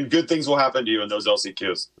crash, and good things will happen to you in those LCQs.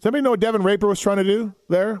 Does anybody know what Devin Raper was trying to do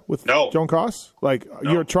there with No. Joan Cross? Like,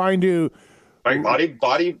 you're trying to... Like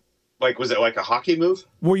body, like was it like a hockey move?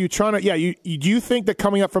 Were you trying to... Yeah, do you think that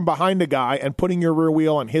coming up from behind a guy and putting your rear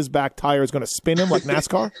wheel on his back tire is going to spin him like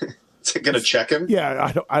NASCAR? Is it going to check him?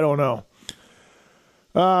 Yeah, I don't know.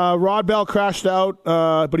 Rod Bell crashed out,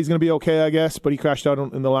 but he's going to be okay, I guess. But he crashed out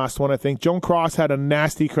in the last one, I think. Joan Cross had a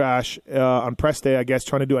nasty crash on press day, I guess,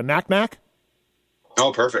 trying to do a knack-knack.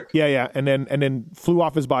 Oh, perfect. Yeah, and then flew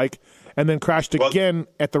off his bike, and then crashed again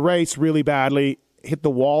at the race really badly, hit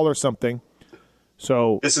the wall or something.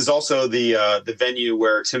 So This is also the venue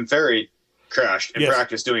where Tim Ferry crashed in Yes.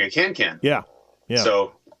 practice doing a can-can. yeah.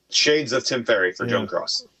 So shades of Tim Ferry for Joan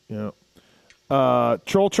Cross. Yeah.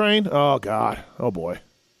 Troll Train. Oh God. Oh boy.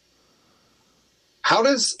 How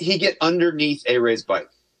does he get underneath A-Ray's bike?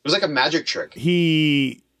 It was like a magic trick.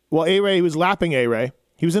 A-Ray was lapping A-Ray.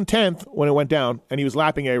 He was in 10th when it went down, and he was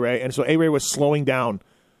lapping A-Ray, and so A-Ray was slowing down,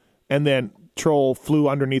 and then Troll flew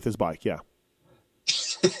underneath his bike. Yeah.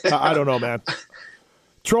 I don't know, man.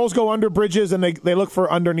 Trolls go under bridges, and they look for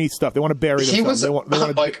underneath stuff. They want to bury He themselves. was They want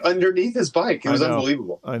to, like underneath his bike. It was I know.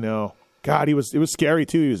 unbelievable. I know. God, it was scary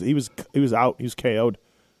too. He was out. He was KO'd.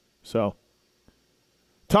 So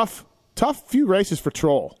tough few races for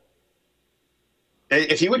Troll.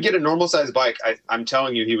 If he would get a normal sized bike, I'm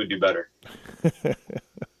telling you, he would do better.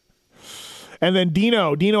 And then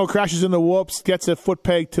Dino crashes in the whoops, gets a foot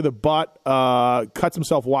peg to the butt, cuts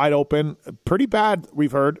himself wide open. Pretty bad,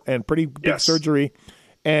 we've heard, and pretty big surgery.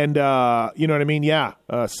 And you know what I mean? Yeah,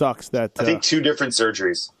 sucks that. I think 2 different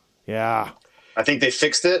surgeries. Yeah. I think they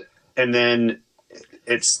fixed it, and then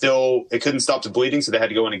it couldn't stop the bleeding, so they had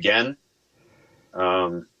to go in again.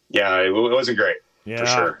 It wasn't great. Yeah. For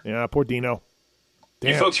sure. Yeah, poor Dino. You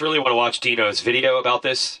Damn. folks really want to watch Dino's video about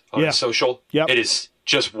this on his social? Yep. It is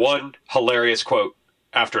just one hilarious quote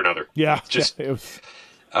after another. Yeah. Just it was,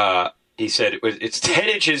 he said it's 10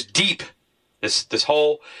 inches deep, this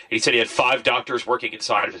hole. And he said he had 5 doctors working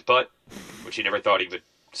inside of his butt, which he never thought he would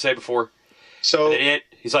say before. So And then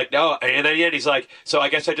he's like, no. And then at the end, he's like, so I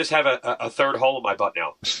guess I just have a third hole in my butt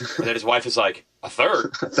now. And then his wife is like, a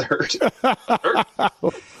third? third.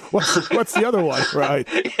 what's the other one? Right.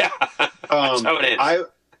 Yeah. That's how it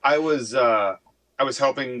is. I was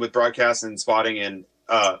helping with broadcast and spotting, and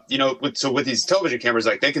with these television cameras,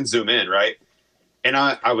 like they can zoom in, right? And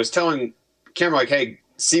I was telling camera, like, hey,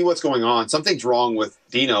 see what's going on. Something's wrong with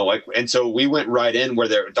Dino. Like, and so we went right in where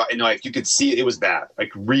like you could see it was bad,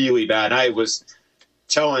 like really bad. And I was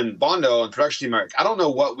telling Bondo and production team, like, I don't know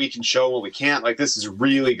what we can show, what we can't. Like, this is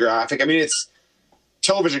really graphic. I mean, it's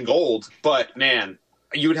television gold, but man,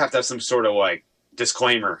 you would have to have some sort of like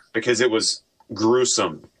disclaimer because it was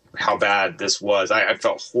gruesome how bad this was. I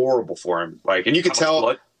felt horrible for him. Like, and you could tell,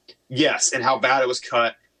 blood? yes, and how bad it was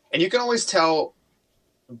cut. And you can always tell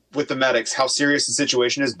with the medics how serious the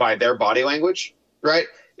situation is by their body language, right?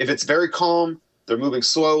 If it's very calm, they're moving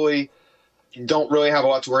slowly. You don't really have a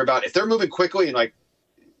lot to worry about. If they're moving quickly and like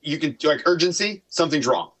you can like urgency, something's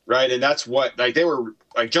wrong, right? And that's what like they were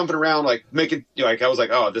like jumping around, like making like I was like,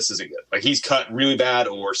 oh, this isn't good. Like he's cut really bad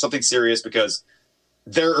or something serious because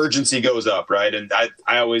their urgency goes up, right? And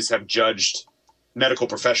I always have judged medical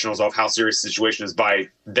professionals off how serious the situation is by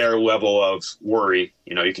their level of worry.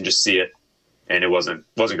 You can just see it, and it wasn't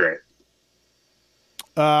great.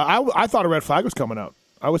 I thought a red flag was coming out.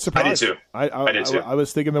 I was surprised. I did too. I did too. I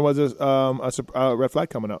was thinking there was a red flag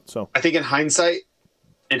coming out. So I think in hindsight,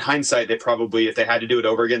 they probably, if they had to do it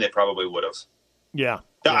over again, they probably would have. Yeah.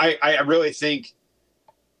 I really think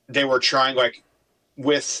they were trying, like,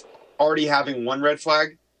 with already having one red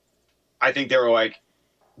flag, I think they were like,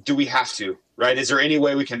 do we have to, right? Is there any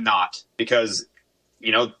way we can not? Because,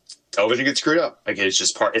 television gets screwed up. Like,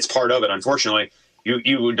 it's part of it, unfortunately.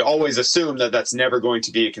 You would always assume that that's never going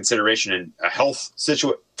to be a consideration in a health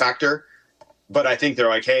factor. But I think they're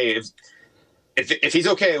like, hey, if he's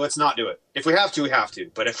okay, let's not do it. If we have to, we have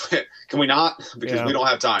to. But can we not? Because we don't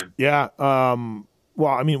have time. Yeah.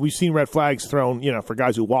 Well, I mean, we've seen red flags thrown, for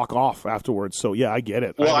guys who walk off afterwards. So yeah, I get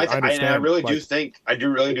it. Well, I understand. I really do think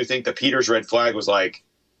that Peter's red flag was like,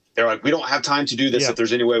 they're like, we don't have time to do this. If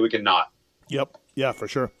there's any way we can not. Yep. Yeah, for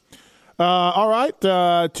sure. All right.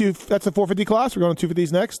 That's a 450 class. We're going to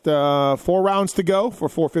 250s next. 4 rounds to go for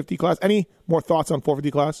 450 class. Any more thoughts on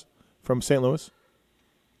 450 class from St. Louis?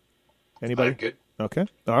 Anybody? I'm good. Okay.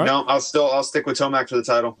 All right. No, I'll stick with Tomac for the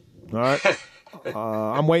title. All right.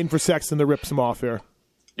 I'm waiting for Sexton to rip some off here.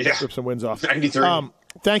 Yeah. Rip some wins off. 93.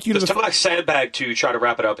 Thank you to Does Tomac sandbag to try to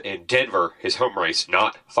wrap it up in Denver, his home race,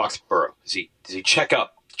 not Foxborough? Does he check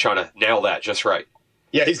up, trying to nail that just right?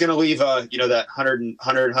 Yeah, he's going to leave, that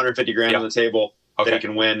 150 grand on the table that he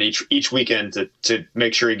can win each weekend to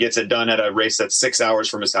make sure he gets it done at a race that's 6 hours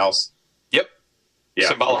from his house. Yep. Yeah.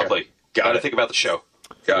 Symbolically. Okay. Got to think about the show.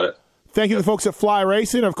 Got it. Thank you to the folks at Fly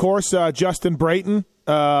Racing. Of course, Justin Brayton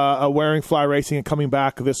wearing Fly Racing and coming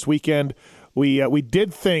back this weekend. We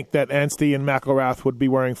did think that Anstey and McElrath would be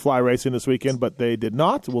wearing Fly Racing this weekend, but they did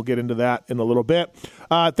not. We'll get into that in a little bit.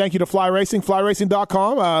 Thank you to Fly Racing,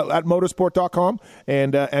 flyracing.com, at motorsport.com,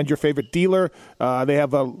 and your favorite dealer. They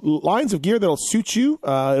have lines of gear that'll suit you.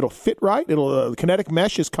 It'll fit right. Kinetic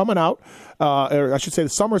Mesh is coming out. Or I should say the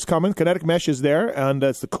summer's coming. Kinetic Mesh is there, and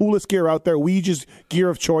it's the coolest gear out there. Ouija's gear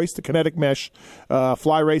of choice, the Kinetic Mesh.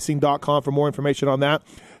 Flyracing.com for more information on that.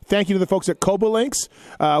 Thank you to the folks at Cobalinks,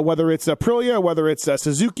 whether it's Aprilia, whether it's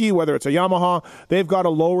Suzuki, whether it's a Yamaha. They've got a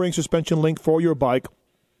lowering suspension link for your bike.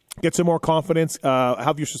 Get some more confidence,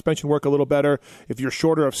 have your suspension work a little better. If you're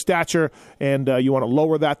shorter of stature and you want to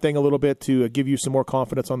lower that thing a little bit to give you some more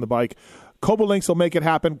confidence on the bike, Cobalinks will make it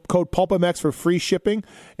happen. Code PulpMX for free shipping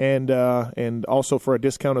and also for a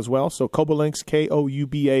discount as well. So Cobalinks,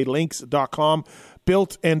 Kouba links.com.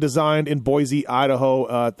 Built and designed in Boise,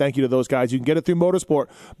 Idaho. Thank you to those guys. You can get it through Motorsport.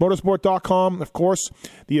 Motorsport.com, of course,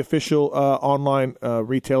 the official online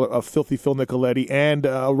retailer of Filthy Phil Nicoletti and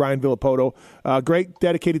Ryan Villapoto. Great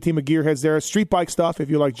dedicated team of gearheads there. Street bike stuff, if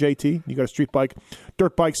you like JT. You got a street bike.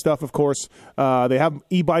 Dirt bike stuff, of course. They have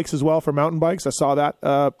e-bikes as well for mountain bikes. I saw that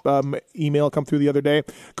email come through the other day.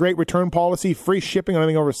 Great return policy. Free shipping on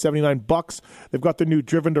anything over $79. They've got their new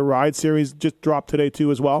Driven to Ride series just dropped today,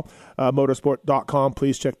 too, as well. Motorsport.com.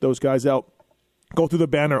 Please check those guys out. Go through the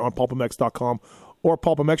banner on pulpmx.com or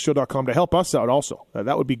pulpmxshow.com to help us out also.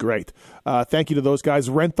 That would be great. Thank you to those guys.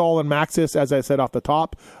 Renthal and Maxxis, as I said off the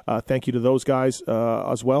top. Thank you to those guys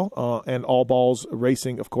as well. And All Balls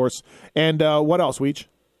Racing, of course. And what else, Weech?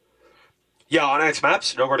 Yeah, onX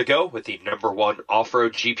Maps, nowhere to go with the #1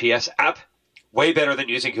 off-road GPS app. Way better than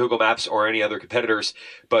using Google Maps or any other competitors.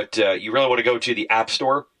 But you really want to go to the App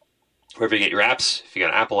Store, wherever you get your apps. If you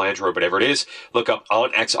got an Apple, Android, whatever it is, look up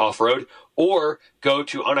onX Off-Road or go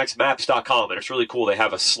to onxmaps.com. And it's really cool. They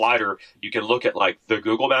have a slider. You can look at like the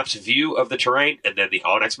Google Maps view of the terrain and then the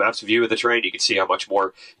onX Maps view of the terrain. You can see how much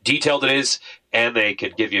more detailed it is, and they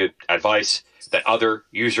can give you advice that other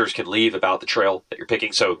users can leave about the trail that you're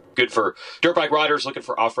picking. So good for dirt bike riders looking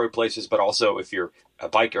for off-road places, but also if you're a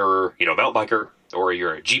biker, mountain biker, or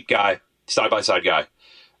you're a Jeep guy, side-by-side guy,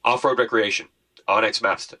 off-road recreation.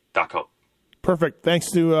 onxmaps.com. Perfect.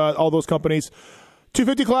 Thanks to all those companies.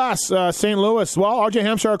 250 class, St. Louis. Well, RJ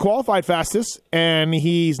Hampshire qualified fastest, and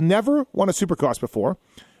he's never won a Supercross before,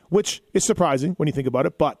 which is surprising when you think about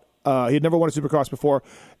it, but he had never won a Supercross before,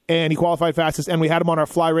 and he qualified fastest, and we had him on our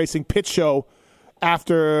Fly Racing pit show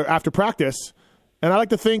after practice, and I like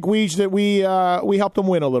to think, Weege, that we helped him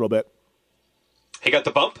win a little bit. He got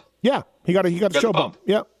the bump? Yeah, he got a show bump.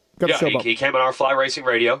 Yeah, he came on our Fly Racing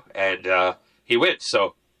radio, and he wins.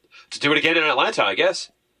 So to do it again in Atlanta, I guess.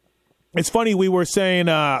 It's funny, we were saying,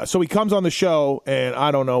 so he comes on the show, and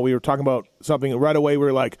I don't know, we were talking about something, right away we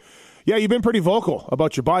were like, yeah, you've been pretty vocal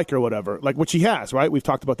about your bike or whatever, like, which he has, right? We've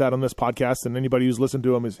talked about that on this podcast, and anybody who's listened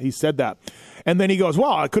to him, he said that. And then he goes,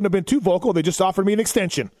 well, I couldn't have been too vocal, they just offered me an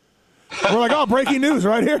extension. We're like, oh, breaking news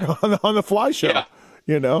right here on the Fly Show, Yeah.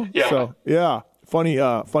 you know? Yeah. So, yeah, funny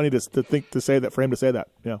to say that, for him to say that,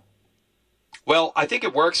 yeah. Well, I think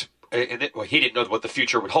it works. Well, he didn't know what the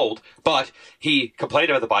future would hold, but he complained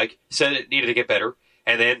about the bike, said it needed to get better,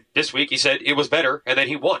 and then this week he said it was better, and then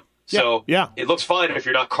he won. So Yeah. it looks fine if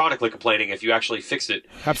you're not chronically complaining, if you actually fix it.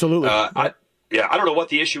 Absolutely. I don't know what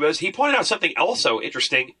the issue is. He pointed out something also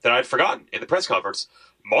interesting that I'd forgotten in the press conference.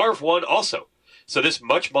 Marv won also. So this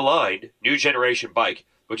much maligned new generation bike,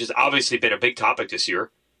 which has obviously been a big topic this year,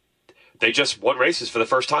 they just won races for the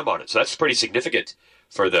first time on it. So that's pretty significant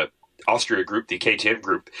for the Austria group, the KTM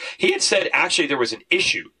group. He had said actually there was an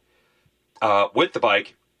issue with the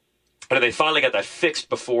bike, and they finally got that fixed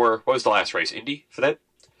before, what was the last race, Indy for them?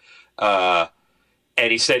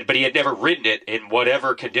 And he said, but he had never ridden it in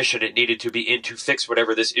whatever condition it needed to be in to fix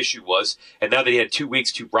whatever this issue was. And now that he had 2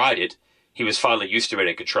 weeks to ride it, he was finally used to it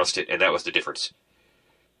and could trust it, and that was the difference.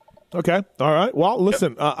 Okay. All right. Well,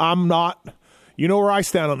 listen, I'm not, you know where I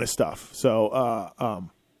stand on this stuff. So,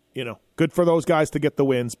 good for those guys to get the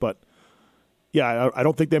wins, but yeah, I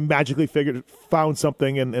don't think they magically found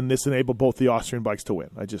something and this enabled both the Austrian bikes to win.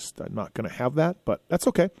 I'm not going to have that, but that's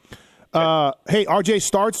okay. Hey, RJ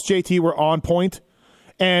starts, JT were on point.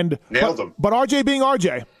 Nailed them. But RJ being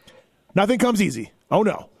RJ, nothing comes easy. Oh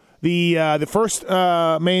no. The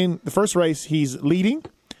first race he's leading,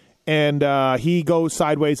 and he goes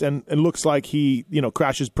sideways and looks like he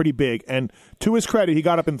crashes pretty big. And to his credit, he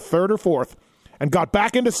got up in third or fourth and got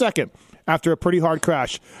back into second after a pretty hard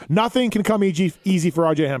crash. Nothing can come easy for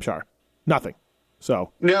RJ Hampshire. Nothing.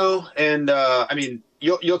 So no, and I mean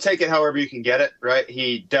you'll take it however you can get it, right?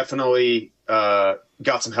 He definitely got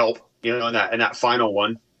some help, in that final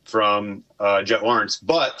one from Jet Lawrence,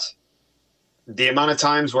 but the amount of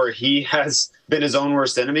times where he has been his own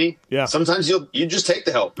worst enemy, sometimes you just take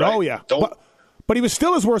the help, right? Oh yeah, but he was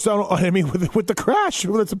still his worst enemy with the crash.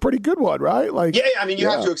 Well, that's a pretty good one, right? Like I mean you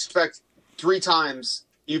have to expect 3 times.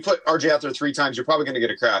 You put RJ out there 3 times, you're probably going to get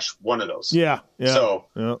a crash one of those. Yeah. So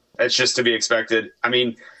it's just to be expected. I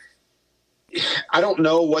mean, I don't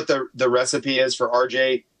know what the recipe is for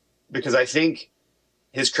RJ, because I think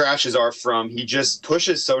his crashes are from he just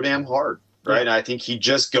pushes so damn hard, right? Yeah. I think he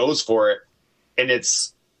just goes for it. And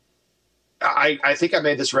it's I think I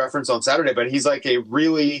made this reference on Saturday, but he's like a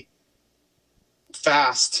really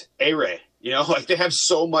fast A-Ray. Like they have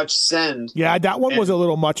so much send. Yeah, that one was a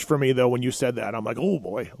little much for me though when you said that. I'm like, oh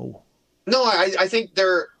boy. Oh. No, I think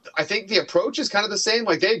the approach is kind of the same.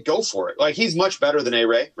 Like they go for it. Like he's much better than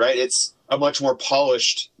A-Ray, right? It's a much more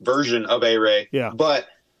polished version of A-Ray. Yeah. But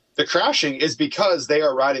the crashing is because they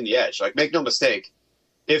are riding the edge. Like make no mistake,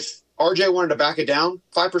 if RJ wanted to back it down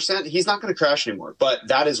 5%, he's not going to crash anymore. But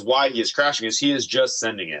that is why he is crashing, is he is just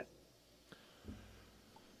sending it.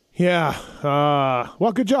 Yeah.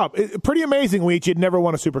 Well, good job. Pretty amazing, Weech. He'd never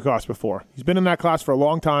won a Supercross before. He's been in that class for a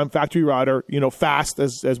long time, factory rider, fast,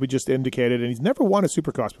 as we just indicated, and he's never won a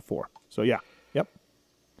Supercross before. So, yeah. Yep.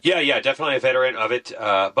 Yeah, definitely a veteran of it.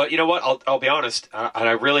 But you know what? I'll be honest, and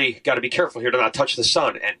I really got to be careful here to not touch the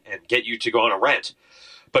sun and get you to go on a rant.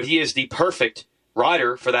 But he is the perfect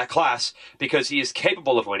rider for that class because he is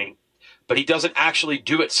capable of winning, but he doesn't actually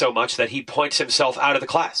do it so much that he points himself out of the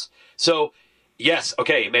class. So, yes,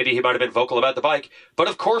 okay, maybe he might have been vocal about the bike, but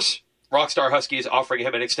of course Rockstar Husky is offering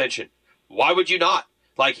him an extension. Why would you not?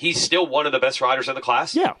 Like, he's still one of the best riders in the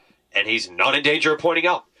class. Yeah. And he's not in danger of pointing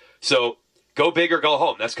out. So go big or go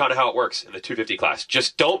home. That's kind of how it works in the 250 class.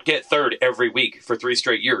 Just don't get third every week for 3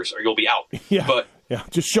 straight years or you'll be out. Yeah. But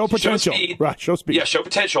just show potential. Show speed. Yeah, show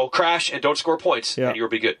potential, crash, and don't score points, and you'll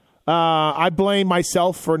be good. I blame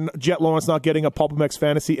myself for Jet Lawrence not getting a PulpMX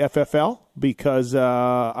Fantasy FFL because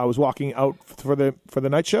I was walking out for the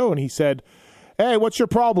night show and he said, "Hey, what's your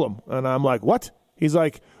problem?" And I'm like, "What?" He's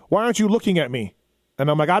like, "Why aren't you looking at me?" And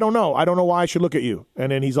I'm like, "I don't know. I don't know why I should look at you."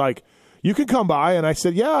 And then he's like, "You can come by." And I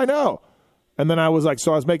said, "Yeah, I know." And then I was like,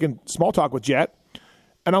 so I was making small talk with Jet.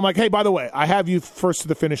 And I'm like, "Hey, by the way, I have you first to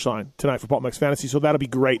the finish line tonight for PulpMX Fantasy, so that'll be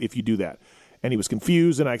great if you do that." And he was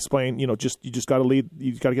confused, and I explained, you just got to lead.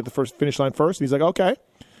 You got to get the first finish line first. And he's like, "Okay."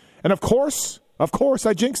 And of course,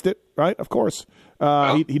 I jinxed it, right? Of course,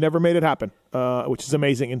 he never made it happen, which is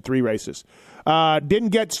amazing in 3 races. Didn't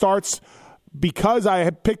get starts because I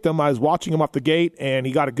had picked him. I was watching him off the gate, and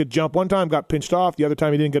he got a good jump one time, got pinched off. The other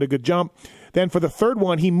time, he didn't get a good jump. Then for the third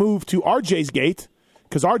one, he moved to RJ's gate,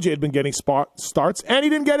 because RJ had been getting starts, and he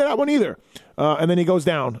didn't get that one either. And then he goes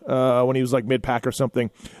down when he was like mid-pack or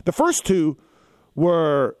something. The first two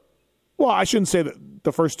were, well, I shouldn't say that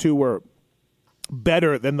the first two were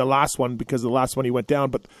better than the last one because the last one he went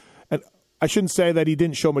down, and I shouldn't say that he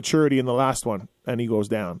didn't show maturity in the last one and he goes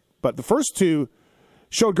down. But the first two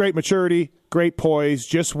showed great maturity, great poise,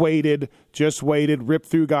 just waited, ripped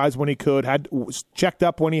through guys when he could, checked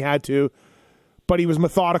up when he had to, but he was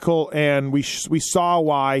methodical, and we saw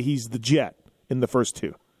why he's the Jet in the first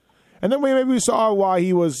two. And then maybe we saw why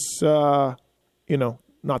he was, not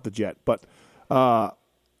the Jet, but or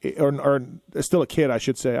still a kid, I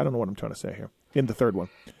should say. I don't know what I'm trying to say here in the third one.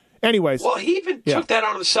 Anyways. Well, he even took that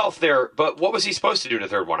on himself there, but what was he supposed to do in the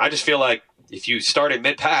third one? I just feel like if you started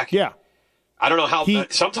mid-pack, I don't know how.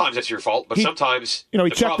 Sometimes it's your fault, but sometimes he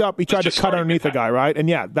checked up. He tried to cut underneath a guy, right? And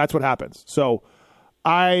that's what happens. So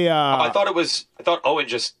I thought Owen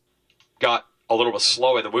just got a little bit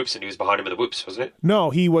slow in the whoops, and he was behind him in the whoops, wasn't it?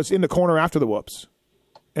 No, he was in the corner after the whoops,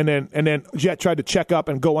 and then Jet tried to check up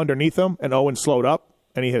and go underneath him, and Owen slowed up,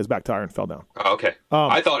 and he hit his back tire and fell down. Oh, okay.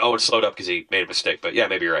 I thought Owen slowed up because he made a mistake, but yeah,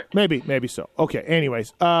 maybe you're right. Maybe so. Okay.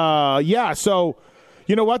 Anyways, so.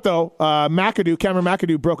 You know what, though? Cameron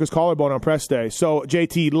McAdoo broke his collarbone on press day. So,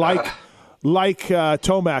 JT, like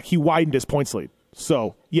Tomac, he widened his points lead.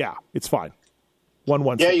 So, yeah, it's fine.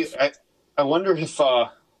 1-1. Yeah, I wonder if,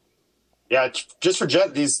 just for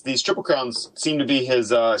Jet, these Triple Crowns seem to be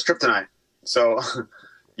his kryptonite. So,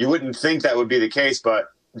 you wouldn't think that would be the case, but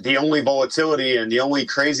the only volatility and the only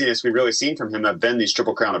craziness we've really seen from him have been these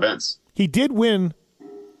Triple Crown events. He did win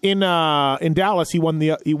in Dallas. He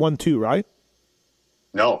won two, right?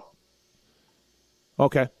 No.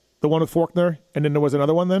 Okay. The one with Faulkner, and then there was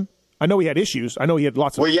another one then? I know he had issues. I know he had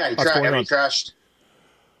lots of... Well, yeah, he crashed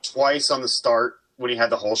twice on the start when he had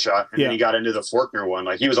the whole shot, and then he got into the Faulkner one.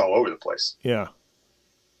 Like, he was all over the place. Yeah.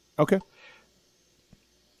 Okay.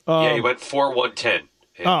 He went 4-1-10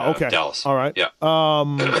 in Dallas. All right.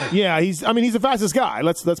 Yeah. He's the fastest guy.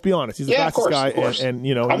 Let's be honest. He's the fastest guy. Of course. And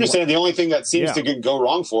I'm just saying the only thing that seems to go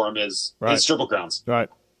wrong for him is his Triple Crowns. Right.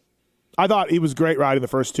 I thought he was great riding the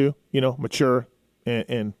first two, mature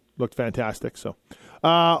and looked fantastic. So,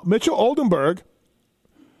 Mitchell Oldenburg,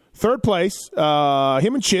 third place.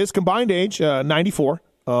 Him and Chiz, combined age, 94.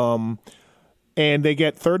 And they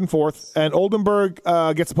get third and fourth. And Oldenburg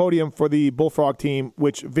gets the podium for the Bullfrog team,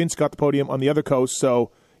 which Vince got the podium on the other coast.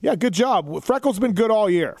 So, yeah, good job. Freckles been good all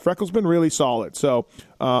year. Freckles been really solid. So,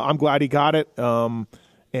 I'm glad he got it. And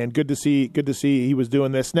good to see he was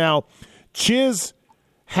doing this. Now, Chiz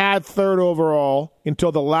had third overall until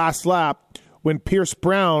the last lap when Pierce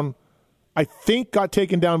Brown, I think, got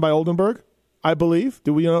taken down by Oldenburg, I believe.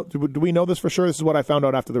 Do we know this for sure? This is what I found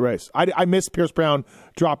out after the race. I missed Pierce Brown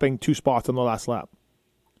dropping 2 spots on the last lap.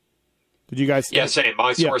 Did you guys? Yeah, same.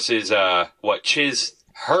 My source is Chiz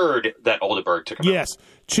heard that Oldenburg took him out. Yes.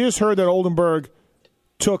 Chiz heard that Oldenburg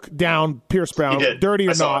took down Pierce Brown. He did. Dirty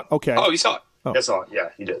or not. Okay. Oh, you saw it. I saw it. Yeah,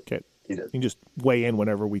 he did. Okay. He did. You can just weigh in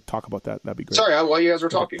whenever we talk about that. That'd be great. Sorry, while you guys were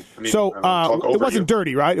talking. I mean, so it wasn't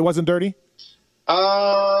dirty, right? It wasn't dirty?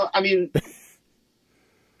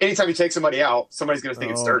 Anytime you take somebody out, somebody's going to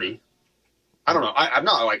think it's dirty. I don't know. I'm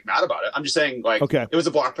not mad about it. I'm just saying it was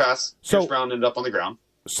a block pass. Pierce Brown ended up on the ground.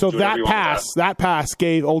 So that pass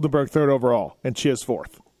gave Oldenburg third overall and Chiz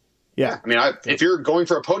fourth. Yeah. If you're going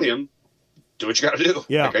for a podium, do what you got to do.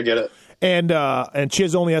 Yeah. I get it. And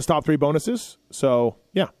Chiz only has top 3 bonuses. So,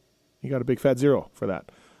 yeah, you got a big fat 0 for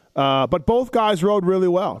that. But both guys rode really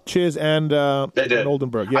well, Chiz and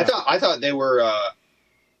Oldenburg. Yeah. I thought they were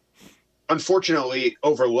unfortunately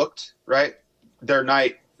overlooked, right? Their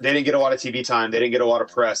night, they didn't get a lot of TV time. They didn't get a lot of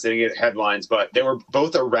press. They didn't get headlines. But they were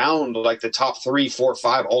both around the top 3, 4,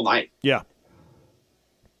 5 all night. Yeah.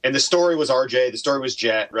 And the story was RJ. The story was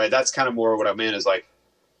Jet, right? That's kind of more what I meant is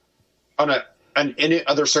in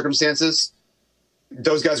other circumstances,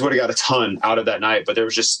 those guys would have got a ton out of that night, but there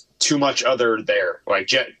was just too much other there. Like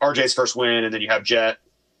RJ's first win, and then you have Jet.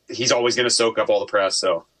 He's always going to soak up all the press.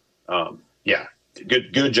 So,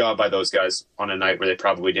 good job by those guys on a night where they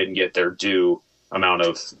probably didn't get their due amount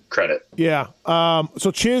of credit. Yeah.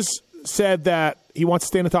 So Chiz said that he wants to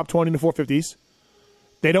stay in the top 20 in the 450s.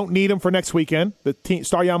 They don't need him for next weekend. The team,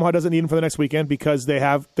 Star Yamaha doesn't need him for the next weekend because they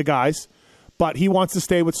have the guys. But he wants to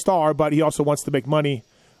stay with Star, but he also wants to make money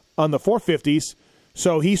on the 450s.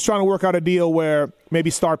 So he's trying to work out a deal where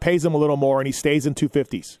maybe Star pays him a little more and he stays in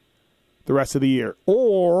 250s the rest of the year.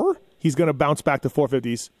 Or he's going to bounce back to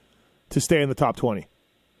 450s to stay in the top 20.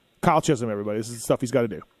 Kyle Chisholm, everybody. This is the stuff he's got to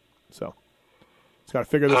do. So he's got to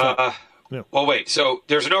figure this out. Yeah. Well, wait. So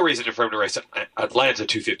there's no reason for him to race Atlanta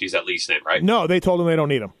 250s at least then, right? No, they told him they don't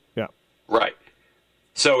need him. Yeah. Right.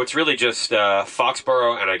 So it's really just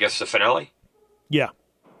Foxborough and I guess the finale. Yeah.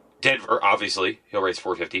 Denver, obviously, he'll race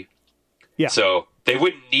 450. Yeah. So they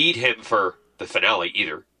wouldn't need him for the finale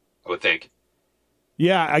either, I would think.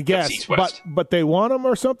 Yeah, I guess. East-West. But they want him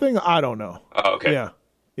or something? I don't know. Oh, okay. Yeah.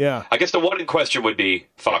 Yeah. I guess the one in question would be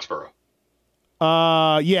Foxborough.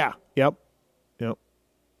 Yeah. Yep.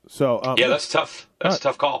 So Yeah, that's tough. That's a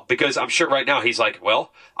tough call because I'm sure right now he's like,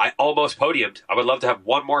 well, I almost podiumed. I would love to have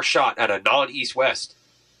one more shot at a non-East-West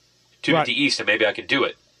 250 East, and maybe I can do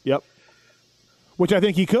it. Yep. Which I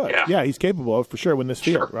think he could. Yeah. He's capable of for sure when this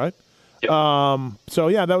field, right? Yep. So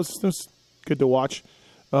yeah, that was good to watch.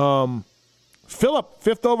 Phillip,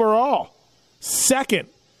 5th overall, 2nd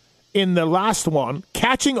in the last one,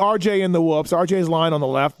 catching RJ in the whoops. RJ's line on the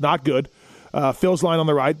left, not good. Phil's line on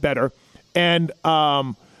the right, better. And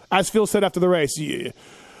as Phil said after the race,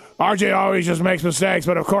 RJ always just makes mistakes,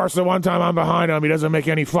 but of course the one time I'm behind him, he doesn't make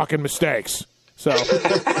any fucking mistakes. So,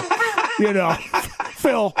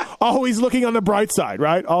 Phil always looking on the bright side,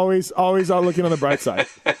 right? Always looking on the bright side.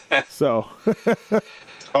 So,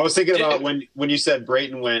 I was thinking about when you said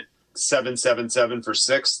Brayton went 777 for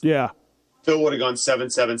 6th. yeah. Phil would have gone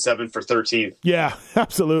 777 for 13th. Yeah,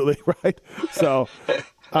 absolutely, right? So,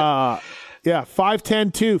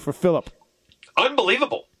 5:10.2 for Phillip.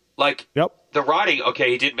 Unbelievable. Like, Yep. the riding,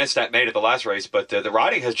 okay, he did miss that main at the last race, but the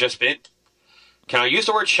riding has just been, can I use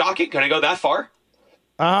the word shocking? Can I go that far?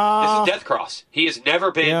 This is death cross. He has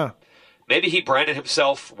never been, maybe he branded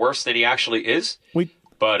himself worse than he actually is,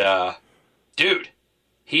 but, dude,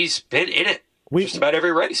 he's been in it just about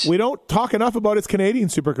every race. We don't talk enough about his Canadian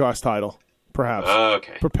Supercross title, perhaps.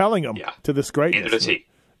 Okay. Propelling him to this greatness. Neither does he.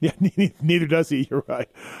 Yeah, neither does he. You're right.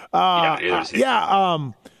 Neither does he.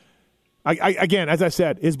 Again, as I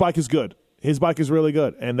said, his bike is good. His bike is really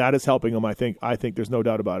good, and that is helping him. I think there's no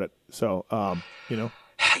doubt about it. So,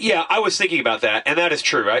 Yeah, I was thinking about that, and that is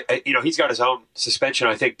true, right? He's got his own suspension,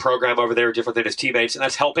 I think, program over there, different than his teammates, and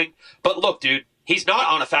that's helping. But look, dude, he's not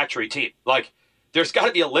on a factory team. Like, there's got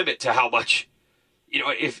to be a limit to how much,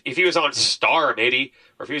 if he was on Star, maybe,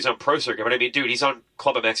 or if he was on Pro Circuit, but I mean, dude, he's on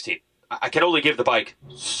Club MX team. I can only give the bike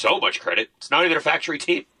so much credit. It's not even a factory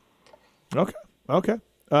team. Okay.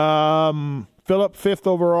 Phillip, 5th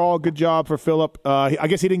overall. Good job for Phillip. I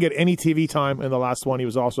guess he didn't get any TV time in the last one. He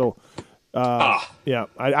was also, I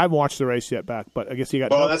haven't watched the race yet back, but I guess he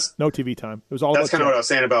got no TV time. It was all. That's kind of what I was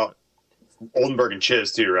saying about Oldenburg and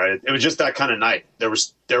Chiz too, right? It was just that kind of night.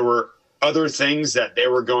 There were other things that they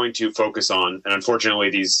were going to focus on, and unfortunately,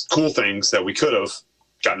 these cool things that we could have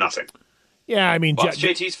got nothing. Yeah, I mean, it's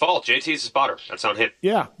JT's fault. JT's a spotter. That's on him.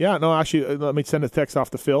 Yeah. No, actually, let me send a text off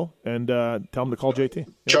to Phil and tell him to call JT. Yeah.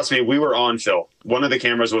 Trust me, we were on Phil. One of the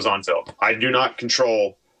cameras was on Phil. I do not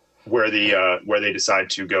control where they decide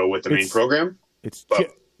to go with the main program. It's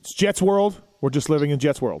Jets World. We're just living in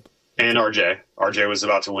Jets World. And RJ was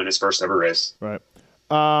about to win his first ever race. Right.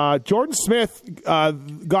 Jordan Smith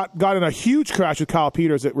got in a huge crash with Kyle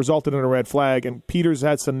Peters that resulted in a red flag, and Peters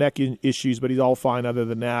had some neck issues, but he's all fine other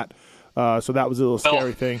than that. So that was a little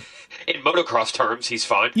scary thing. In motocross terms, he's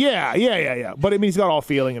fine. Yeah. But I mean, he's got all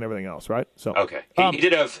feeling and everything else, right? So okay, he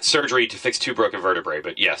did have surgery to fix 2 broken vertebrae,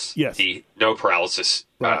 but yes, no paralysis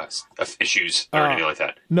issues or anything like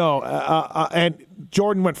that. No, and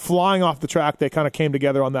Jordan went flying off the track. They kind of came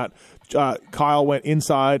together on that. Kyle went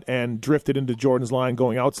inside and drifted into Jordan's line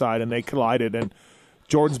going outside, and they collided. And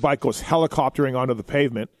Jordan's bike goes helicoptering onto the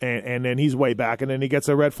pavement, and then he's way back, and then he gets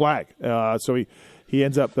a red flag. So he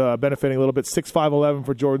ends up benefiting a little bit. 6.511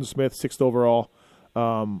 for Jordan Smith, 6th overall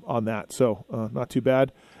on that. So not too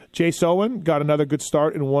bad. Chase Owen got another good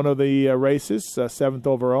start in one of the races, 7th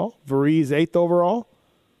overall. Varize, 8th overall.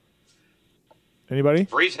 Anybody?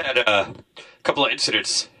 Varize had a couple of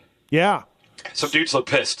incidents. Yeah. Some dudes look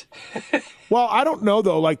pissed. Well, I don't know,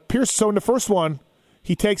 though. Like Pierce, so in the first one,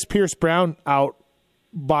 he takes Pierce Brown out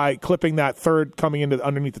by clipping that third coming into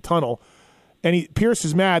underneath the tunnel. And Pierce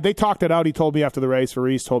is mad. They talked it out. He told me after the race.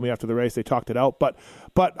 Varize told me after the race they talked it out. But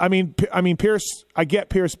I mean Pierce. I get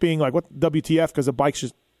Pierce being like, "What WTF?" Because the bike's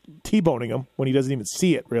just T-boning him when he doesn't even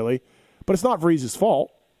see it really. But it's not Varize's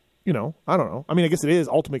fault. I don't know. I mean, I guess it is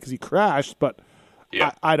ultimately because he crashed. But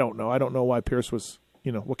I don't know. I don't know why Pierce was.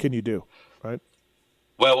 What can you do, right?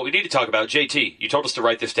 Well, what we need to talk about, JT. You told us to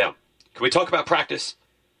write this down. Can we talk about practice?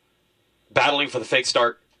 Battling for the fake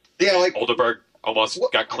start. Yeah, like Oldenburg almost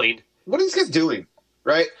got cleaned. What are these guys doing,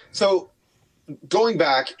 right? So going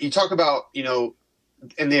back, you talk about,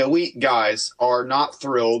 and the elite guys are not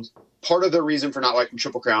thrilled. Part of the reason for not liking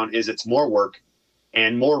Triple Crown is it's more work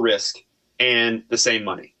and more risk and the same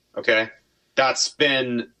money, okay? That's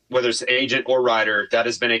been whether it's agent or rider, that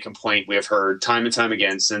has been a complaint we have heard time and time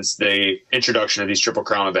again since the introduction of these Triple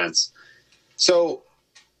Crown events. So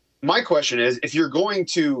my question is, if you're going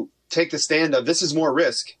to take the stand of this is more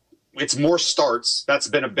risk, it's more starts. That's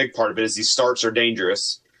been a big part of it, is these starts are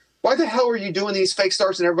dangerous. Why the hell are you doing these fake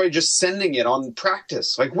starts and everybody just sending it on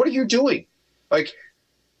practice? Like, what are you doing? Like,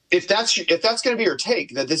 if that's going to be your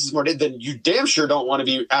take, that this is more, then you damn sure don't want to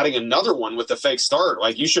be adding another one with the fake start.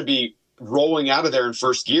 Like, you should be rolling out of there in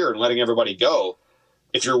first gear and letting everybody go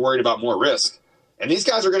if you're worried about more risk. And these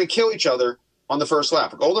guys are going to kill each other on the first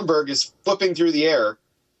lap. Oldenburg is flipping through the air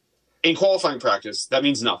in qualifying practice. That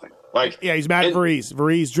means nothing. Like, yeah, he's mad at Varese.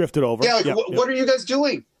 Varese drifted over. Yeah, like, what are you guys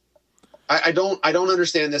doing? I don't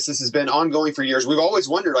understand this. This has been ongoing for years. We've always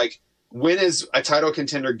wondered, like, when is a title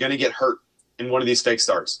contender going to get hurt in one of these fake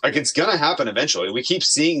starts? Like, it's going to happen eventually. We keep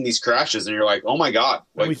seeing these crashes, and you're like, oh, my God.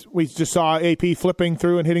 Like, we just saw AP flipping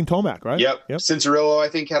through and hitting Tomac, right? Yep. Cincerillo, I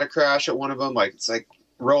think, had a crash at one of them. Like, it's like,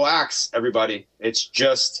 relax, everybody. It's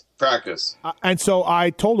just practice. And so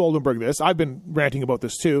I told Oldenburg this. I've been ranting about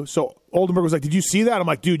this, too. So Oldenburg was like, did you see that? I'm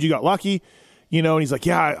like, dude, you got lucky. You know, and he's like,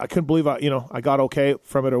 yeah, I couldn't believe I got okay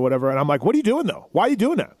from it or whatever. And I'm like, what are you doing, though? Why are you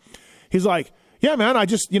doing that? He's like, yeah, man, I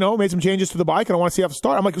just, made some changes to the bike and I want to see how to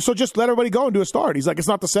start. I'm like, so just let everybody go and do a start. He's like, it's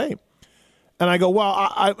not the same. And I go, well,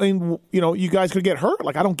 I mean, you guys could get hurt.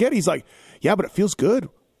 Like, I don't get it. He's like, yeah, but it feels good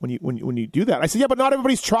when you do that. I said, yeah, but not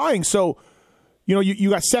everybody's trying. So, you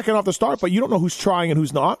got second off the start, but you don't know who's trying and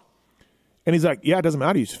who's not. And he's like, yeah, it doesn't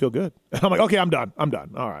matter. You just feel good. And I'm like, okay, I'm done. All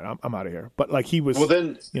right, I'm out of here. But like he was. Well,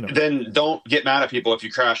 then don't get mad at people if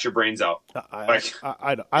you crash your brains out.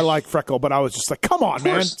 I like Freckle, but I was just like, come on,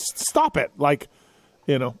 man, stop it. Like,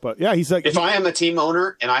 but yeah, he's like, if I am a team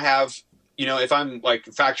owner and I have, if I'm like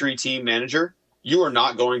factory team manager, you are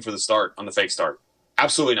not going for the start on the fake start.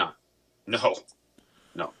 Absolutely not. No.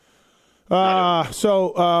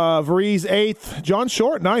 So Varese 8th, John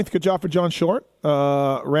Short 9th. Good job for John Short.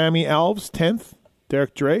 Rami Alves 10th.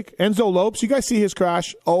 Derek Drake, Enzo Lopes. You guys see his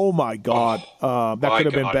crash? Oh my God, that could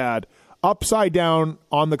have been bad. Upside down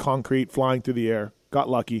on the concrete, flying through the air. Got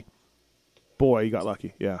lucky. Boy, he got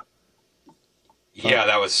lucky. Yeah. Yeah,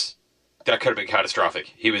 that could have been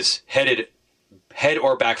catastrophic. He was head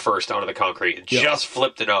or back first onto the concrete and just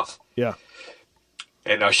flipped enough. Yeah.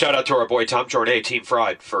 And shout out to our boy Tom Jornet, Team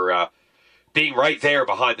Fried, for being right there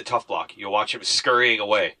behind the tough block. You'll watch him scurrying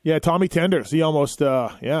away. Yeah, Tommy Tenders. He almost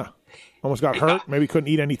got hurt. Maybe couldn't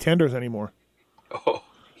eat any tenders anymore. Oh,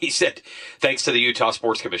 he said, thanks to the Utah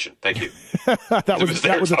Sports Commission. Thank you.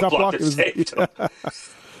 that was a tough block.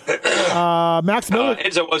 Max Miller.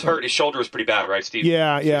 Enzo was hurt. His shoulder was pretty bad, right, Steve?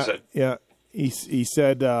 Yeah. He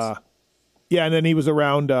said, and then he was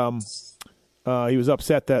around, he was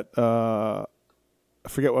upset that, I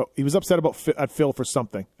forget what he was upset about at Phil for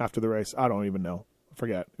something after the race. I don't even know. I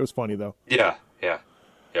forget. It was funny though. Yeah.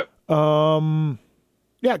 Yep.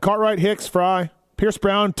 Cartwright, Hicks, Fry, Pierce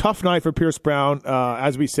Brown. Tough night for Pierce Brown.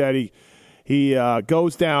 As we said, he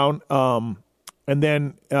goes down, and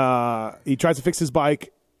then he tries to fix his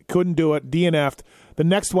bike. Couldn't do it. DNF'd. The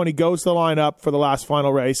next one, he goes to the lineup for the last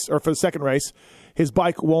final race or for the second race. His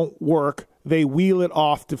bike won't work. They wheel it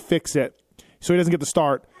off to fix it, so he doesn't get the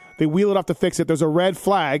start. They wheel it off to fix it. There's a red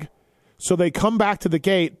flag, so they come back to the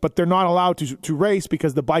gate, but they're not allowed to race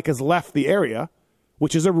because the bike has left the area,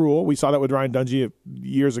 which is a rule. We saw that with Ryan Dungey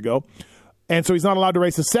years ago. And so he's not allowed to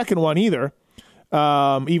race the second one either,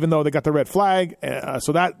 even though they got the red flag.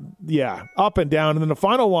 So that, up and down. And then the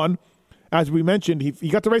final one, as we mentioned, he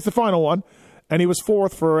got to race the final one, and he was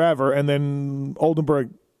fourth forever, and then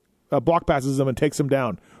Oldenburg block passes him and takes him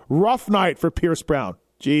down. Rough night for Pierce Brown.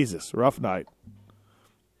 Jesus, rough night.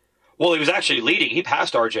 Well, he was actually leading. He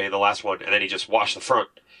passed RJ in the last one, and then he just washed the front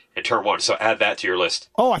in turn one. So add that to your list.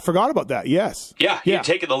 Oh, I forgot about that. Yes. Yeah, he had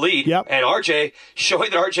taken the lead. Yep. And RJ, showing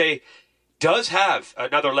that RJ does have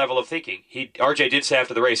another level of thinking. RJ did say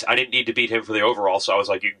after the race, I didn't need to beat him for the overall, so I was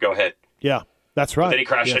like, you can go ahead. Yeah, that's right. But then he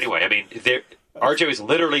crashed anyway. I mean, RJ was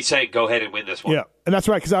literally saying, go ahead and win this one. Yeah, and that's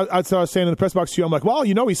right, because I was saying in the press box to you, I'm like, well,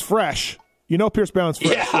 he's fresh. Pierce Brown's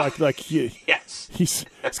fresh. Yeah. Yes. He's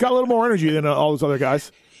got a little more energy than all those other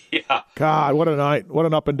guys. Yeah. God, what a night. What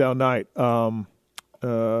an up and down night.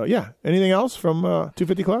 Anything else from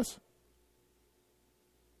 250 class?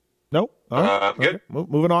 Nope. All right. Good. Okay.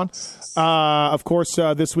 Moving on. Of course,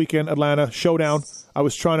 this weekend, Atlanta Showdown. I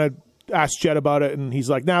was trying to ask Jed about it, and he's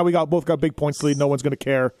like, we both got big points lead. No one's going to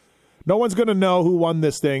care. No one's going to know who won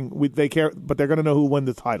this thing. They care, but they're going to know who won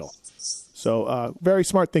the title. So very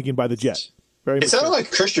smart thinking by the Jet. It sounded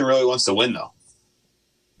like Christian really wants to win,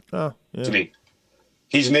 though. To me.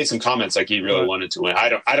 He's made some comments like he really wanted to win. I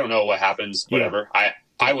don't know what happens. Whatever. Yeah.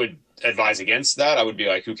 I would advise against that. I would be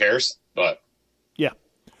like, who cares? But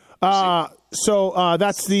Yeah. So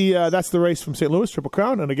that's the race from St. Louis, Triple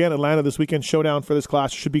Crown. And again, Atlanta this weekend, showdown for this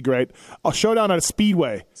class. Should be great. A showdown at a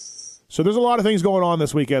speedway. So there's a lot of things going on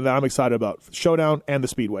this weekend that I'm excited about. Showdown and the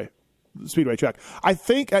speedway track. I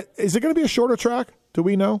think, is it going to be a shorter track? Do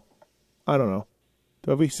we know? I don't know.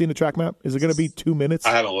 Have we seen the track map? Is it going to be 2 minutes?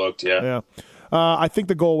 I haven't looked yet. Yeah. I think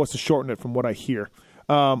the goal was to shorten it from what I hear.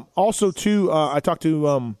 Also, too, I talked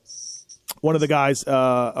to one of the guys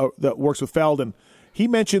that works with Feld, and he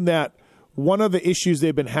mentioned that one of the issues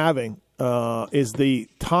they've been having is the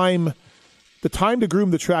time to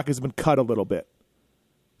groom the track has been cut a little bit.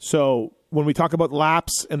 So when we talk about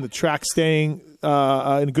laps and the track staying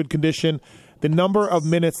in good condition, the number of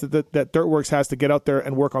minutes that Dirtworks has to get out there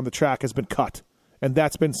and work on the track has been cut. And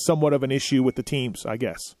that's been somewhat of an issue with the teams, I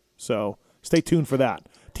guess. So stay tuned for that.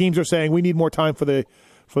 Teams are saying we need more time for the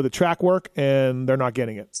track work, and they're not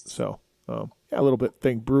getting it. So a little bit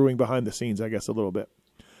thing brewing behind the scenes, I guess, a little bit.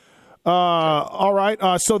 All right.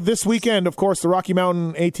 So this weekend, of course, the Rocky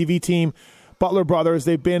Mountain ATV team, Butler Brothers,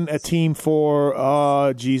 they've been a team for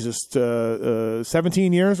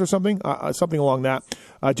 17 years or something along that.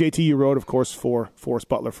 JTU rode, of course, for Forrest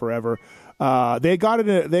Butler forever. They got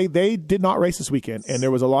it. They did not race this weekend, and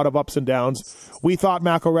there was a lot of ups and downs. We thought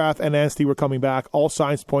McElrath and Anstey were coming back. All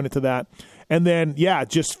signs pointed to that. And then,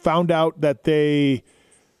 just found out that they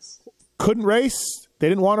couldn't race. They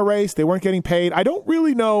didn't want to race. They weren't getting paid. I don't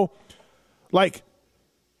really know. Like,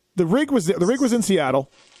 the rig was in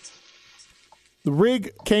Seattle. The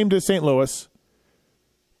rig came to St. Louis.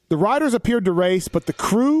 The riders appeared to race, but the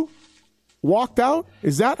crew walked out.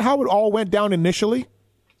 Is that how it all went down initially?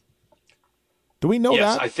 Do we know that?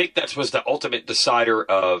 Yes, I think that was the ultimate decider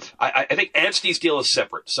of. I think Anstey's deal is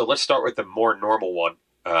separate. So let's start with the more normal one,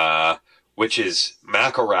 which is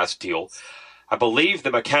McElrath's deal. I believe the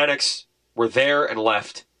mechanics were there and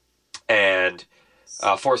left, and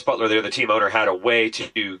Forrest Butler, the team owner, had a way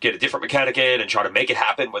to get a different mechanic in and try to make it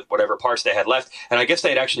happen with whatever parts they had left. And I guess they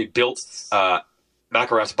had actually built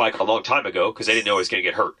McElrath's bike a long time ago because they didn't know he was going to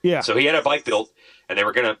get hurt. Yeah. So he had a bike built, and they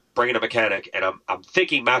were going to bring in a mechanic. And I'm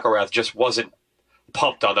thinking McElrath just wasn't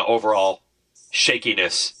pumped on the overall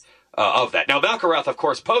shakiness of that. Now, McElrath, of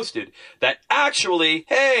course, posted that actually,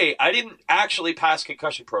 hey, I didn't actually pass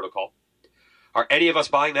concussion protocol. Are any of us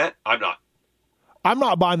buying that? I'm not. I'm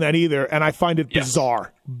not buying that either, and I find it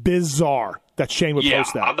bizarre that Shane would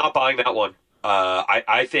post that. I'm not buying that one.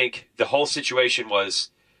 I think the whole situation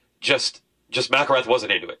was just McElrath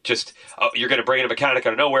wasn't into it. Just you're going to bring in a mechanic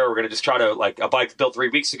out of nowhere. We're going to just try to, like, a bike built 3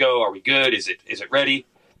 weeks ago. Are we good? Is it ready?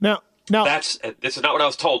 Now this is not what I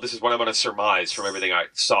was told. This is what I'm going to surmise from everything I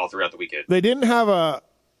saw throughout the weekend. They didn't have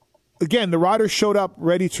again, the riders showed up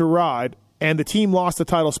ready to ride, and the team lost the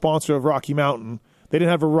title sponsor of Rocky Mountain. They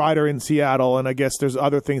didn't have a rider in Seattle, and I guess there's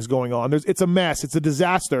other things going on. It's a mess. It's a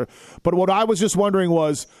disaster. But what I was just wondering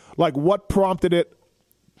was, like, what prompted it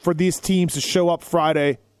for these teams to show up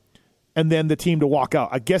Friday and then the team to walk out?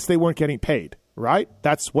 I guess they weren't getting paid, right?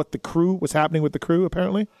 That's what was happening with the crew,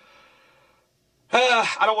 apparently?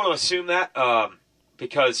 I don't want to assume that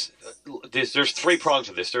because there's three prongs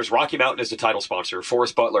of this. There's Rocky Mountain as the title sponsor.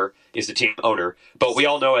 Forrest Butler is the team owner. But we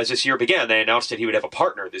all know as this year began, they announced that he would have a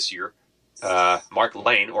partner this year. Mark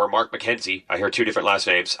Lane or Mark McKenzie. I hear two different last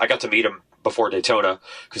names. I got to meet him before Daytona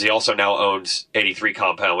because he also now owns 83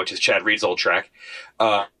 Compound, which is Chad Reed's old track.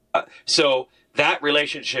 So that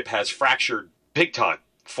relationship has fractured big time,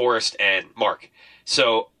 Forrest and Mark.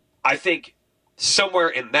 So I think somewhere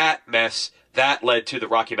in that mess, that led to the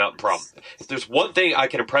Rocky Mountain problem. If there's one thing I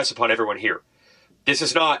can impress upon everyone here, this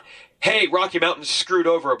is not, hey, Rocky Mountain screwed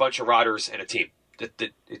over a bunch of riders and a team.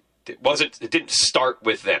 It didn't start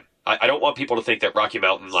with them. I don't want people to think that Rocky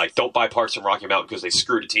Mountain, like, don't buy parts from Rocky Mountain because they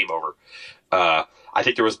screwed a team over. I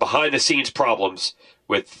think there was behind-the-scenes problems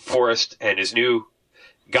with Forrest and his new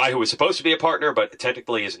guy who was supposed to be a partner, but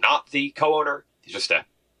technically is not the co-owner. He's just a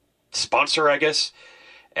sponsor, I guess.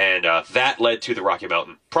 And that led to the Rocky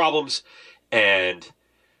Mountain problems. And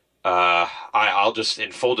I'll just,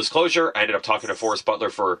 in full disclosure, I ended up talking to Forrest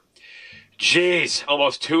Butler for,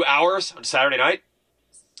 almost 2 hours on Saturday night.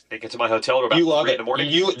 I get to my hotel at about 3 in the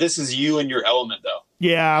morning. This is you in your element, though.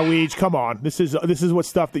 Yeah, Weege, come on. This is what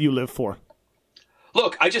stuff that you live for.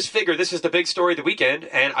 Look, I just figured this is the big story of the weekend,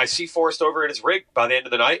 and I see Forrest over in his rig by the end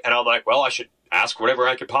of the night, and I'm like, well, I should ask whatever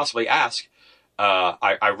I could possibly ask.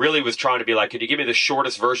 I really was trying to be like, could you give me the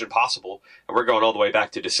shortest version possible? And we're going all the way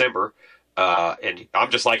back to December. And I'm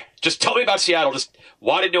just like, just tell me about Seattle. Just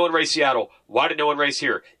why did no one race Seattle? Why did no one race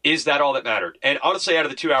here? Is that all that mattered? And honestly, out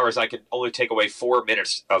of the 2 hours, I could only take away 4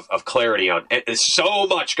 minutes of clarity on. And there's so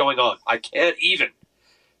much going on. I can't even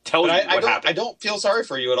tell But you what I happened. don't feel sorry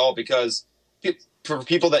for you at all because for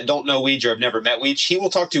people that don't know Weege or have never met Weege, he will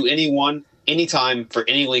talk to anyone, anytime, for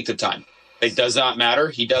any length of time. It does not matter.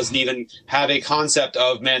 He doesn't even have a concept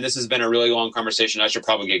of, man, this has been a really long conversation. I should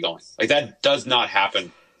probably get going. Like, that does not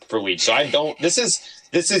happen for Weege. So I don't. This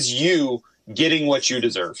is you getting what you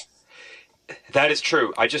deserve. That is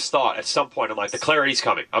true. I just thought at some point, I'm like, the clarity's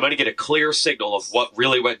coming. I'm going to get a clear signal of what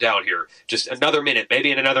really went down here. Just another minute,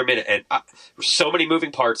 maybe in another minute. And there's so many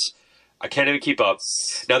moving parts. I can't even keep up.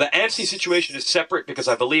 Now, the Anstey situation is separate because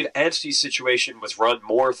I believe Anstey's situation was run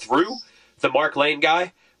more through the Mark Lane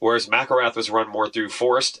guy, whereas McElrath was run more through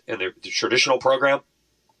Forrest in the traditional program.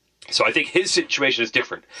 So I think his situation is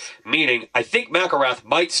different, meaning I think McElrath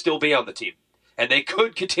might still be on the team, and they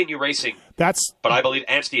could continue racing. But I believe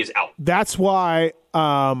Anstey is out. That's why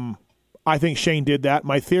I think Shane did that.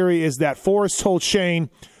 My theory is that Forrest told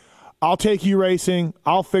Shane, I'll take you racing,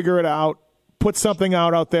 I'll figure it out, put something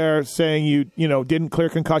out there saying you didn't clear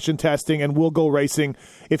concussion testing, and we'll go racing.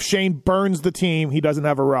 If Shane burns the team, he doesn't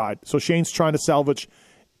have a ride. So Shane's trying to salvage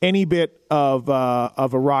any bit of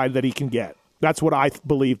a ride that he can get. That's what I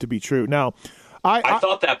believe to be true. Now, I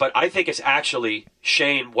thought that, but I think it's actually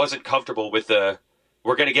Shane wasn't comfortable with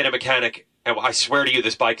we're going to get a mechanic, and I swear to you,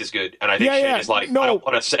 this bike is good. And I think Shane is like, no, I don't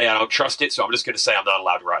want to say I don't trust it, so I'm just going to say I'm not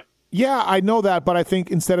allowed to ride. Yeah, I know that, but I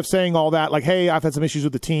think instead of saying all that, like, hey, I've had some issues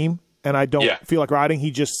with the team, and I don't feel like riding, he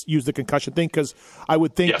just used the concussion thing, because I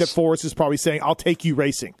would think that Forrest is probably saying, I'll take you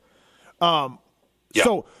racing. So,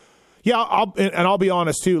 I'll be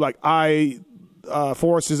honest, too. Like,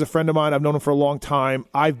 Forrest is a friend of mine. I've known him for a long time.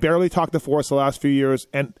 I've barely talked to Forrest the last few years,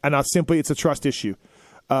 and it's a trust issue.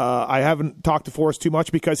 I haven't talked to Forrest too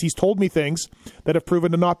much because he's told me things that have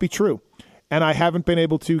proven to not be true, and I haven't been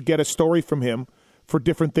able to get a story from him for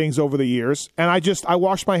different things over the years. And I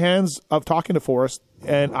washed my hands of talking to Forrest,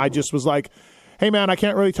 and I just was like, hey, man, I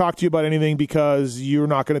can't really talk to you about anything because you're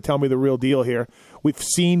not going to tell me the real deal here. We've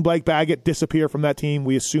seen Blake Baggett disappear from that team.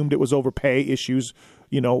 We assumed it was over pay issues.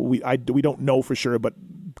 We don't know for sure, but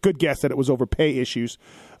good guess that it was over pay issues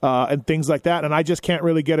and things like that. And I just can't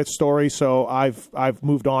really get a story, so I've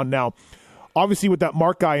moved on now. Obviously, with that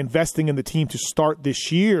Mark guy investing in the team to start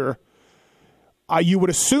this year, you would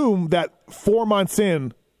assume that 4 months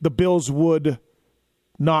in, the Bills would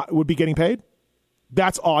be getting paid.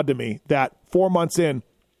 That's odd to me, that 4 months in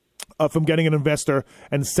from getting an investor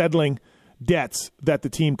and settling debts that the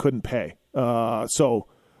team couldn't pay. I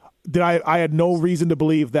had no reason to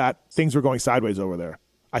believe that things were going sideways over there.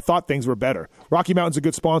 I thought things were better. Rocky Mountain's a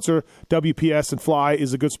good sponsor. WPS and Fly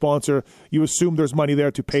is a good sponsor. You assume there's money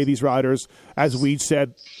there to pay these riders. As Weege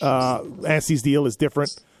said, Anstey's deal is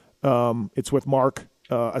different. It's with Mark,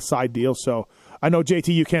 a side deal. So I know,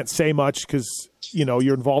 JT, you can't say much because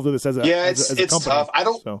you're involved with this as a company. It's tough.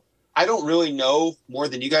 I don't really know more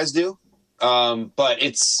than you guys do. But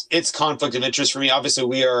it's conflict of interest for me. Obviously,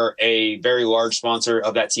 we are a very large sponsor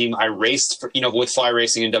of that team. I raced for, with Fly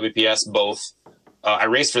Racing and WPS both. I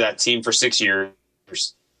raced for that team for 6 years.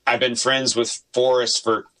 I've been friends with Forrest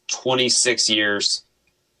for 26 years.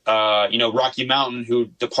 Rocky Mountain, who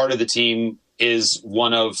departed the team, is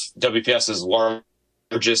one of WPS's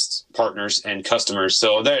largest partners and customers.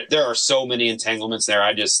 So there are so many entanglements there.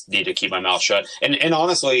 I just need to keep my mouth shut. And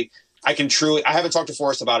honestly, I haven't talked to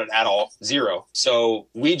Forrest about it at all. Zero. So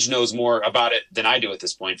Weege knows more about it than I do at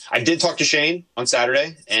this point. I did talk to Shane on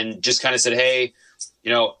Saturday and just kind of said, hey,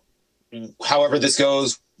 however this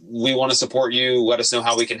goes, we want to support you. Let us know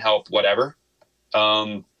how we can help, whatever.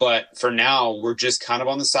 But for now, we're just kind of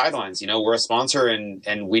on the sidelines. We're a sponsor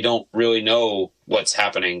and we don't really know what's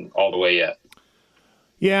happening all the way yet.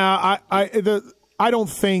 Yeah, I don't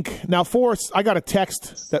think now. Forrest, I got a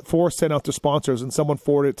text that Forrest sent out to sponsors, and someone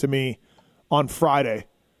forwarded it to me on Friday.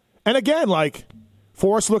 And again,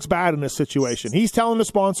 Forrest looks bad in this situation. He's telling the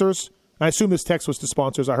sponsors, and I assume this text was to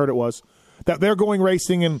sponsors, I heard it was, that they're going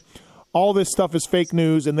racing and all this stuff is fake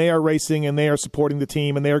news, and they are racing and they are supporting the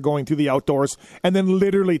team and they are going through the outdoors, and then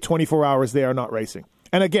literally 24 hours they are not racing.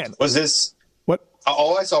 And again, was this what?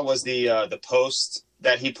 All I saw was the post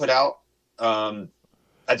that he put out.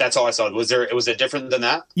 That's all I saw. Was it different than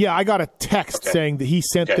that? Yeah, I got a text saying that he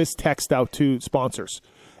sent this text out to sponsors.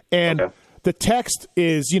 And the text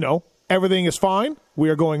is, everything is fine. We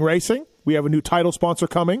are going racing. We have a new title sponsor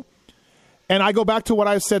coming. And I go back to what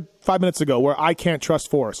I said 5 minutes ago, where I can't trust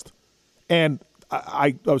Forrest. And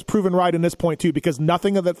I was proven right in this point, too, because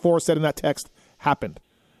nothing of that Forrest said in that text happened.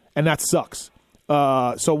 And that sucks.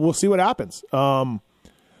 So we'll see what happens.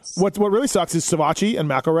 What really sucks is Savachi and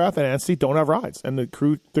McElrath and Anstey don't have rides, and the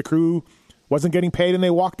crew wasn't getting paid, and they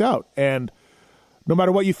walked out. And no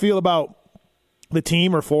matter what you feel about the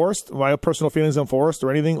team or Forrest, my personal feelings on Forrest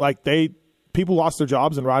or anything, like people lost their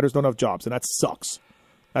jobs and riders don't have jobs, and that sucks.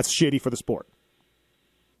 That's shitty for the sport.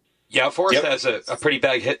 Yeah, Forrest has a pretty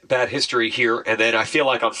bad history here, and then I feel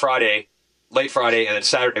like on Friday, late Friday, and then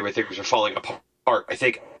Saturday where things are falling apart, I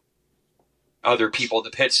think other people in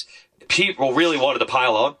the pits, people really wanted to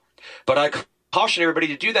pile on, but I caution everybody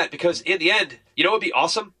to do that because in the end, you know what would be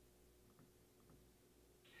awesome?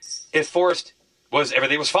 If Forrest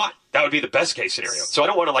everything was fine. That would be the best case scenario. So I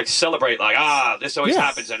don't want to celebrate this always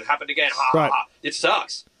happens and it happened again. It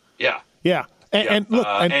sucks. Yeah. Yeah. And look,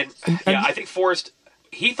 I think Forrest,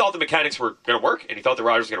 he thought the mechanics were going to work and he thought the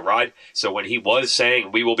riders were going to ride. So when he was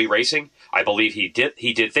saying we will be racing, I believe he did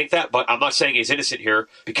think that, but I'm not saying he's innocent here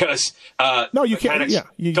because no, you mechanics can't.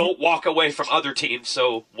 Yeah, don't walk away from other teams.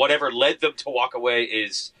 So whatever led them to walk away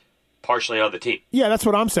is partially on the team. Yeah, that's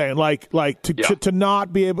what I'm saying. To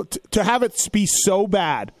not be able to have it be so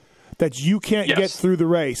bad that you can't get through the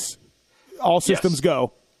race, all systems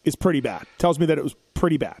go, is pretty bad. Tells me that it was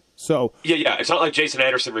pretty bad. So yeah. It's not like Jason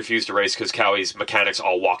Anderson refused to race because Cowie's mechanics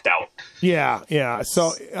all walked out. Yeah.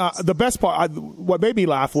 So the best part, what made me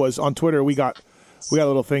laugh was on Twitter we got a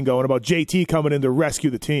little thing going about JT coming in to rescue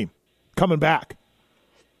the team, coming back.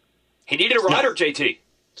 He needed a rider, JT.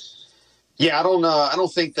 Yeah, I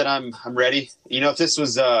don't think that I'm ready. If this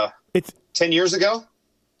was 10 years ago,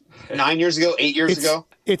 9 years ago, 8 years ago.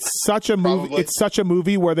 It's such a movie. Probably. It's such a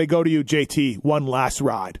movie where they go to you, JT, one last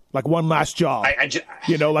ride, like one last job.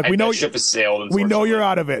 We know that ship has sailed. We know you're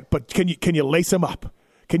out of it, but can you lace him up?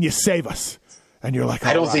 Can you save us? And you're like,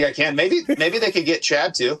 I don't think I can. Maybe they could get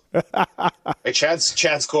Chad too.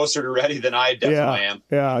 Chad's closer to ready than I definitely am.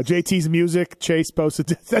 Yeah, JT's music. Chase posted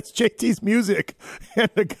that's JT's music, and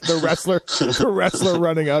the wrestler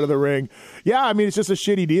running out of the ring. Yeah, I mean it's just a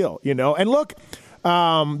shitty deal, And look,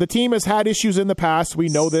 the team has had issues in the past. We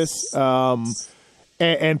know this,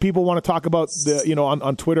 and people want to talk about the.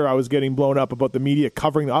 On Twitter, I was getting blown up about the media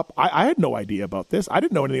covering up. I had no idea about this. I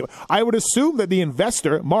didn't know anything. I would assume that the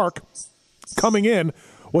investor, Mark, coming in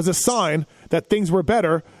was a sign that things were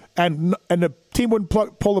better, and the team wouldn't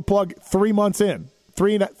pull the plug 3 months in,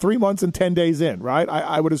 3 months and 10 days in, right?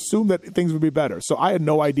 I would assume that things would be better. So I had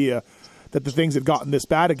no idea that the things had gotten this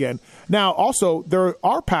bad again. Now, also, there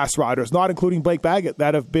are past riders, not including Blake Baggett,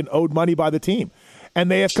 that have been owed money by the team,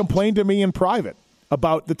 and they have complained to me in private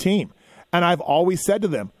about the team. And I've always said to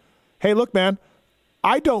them, hey, look, man,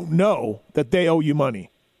 I don't know that they owe you money.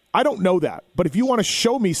 I don't know that. But if you want to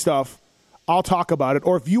show me stuff, I'll talk about it.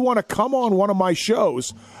 Or if you want to come on one of my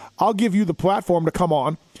shows, I'll give you the platform to come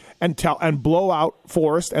on and blow out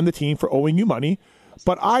Forrest and the team for owing you money.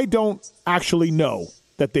 But I don't actually know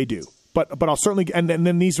that they do. But I'll certainly, and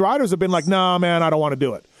then these riders have been like, nah, man, I don't want to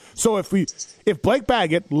do it. So if Blake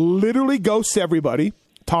Baggett literally ghosts everybody,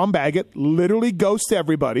 Tom Baggett literally ghosts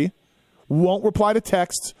everybody, won't reply to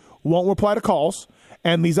texts, won't reply to calls,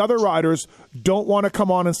 and these other riders don't want to come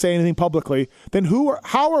on and say anything publicly, then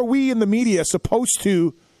how are we in the media supposed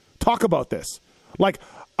to talk about this? Like,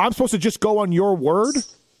 I'm supposed to just go on your word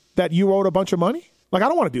that you owed a bunch of money? Like, I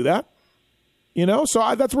don't want to do that.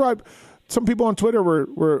 So that's where some people on Twitter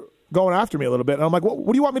were going after me a little bit. And I'm like,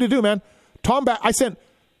 what do you want me to do, man? I sent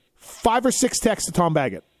 5 or 6 texts to Tom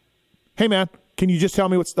Baggett. Hey, man, can you just tell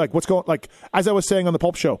me what's going, like, as I was saying on the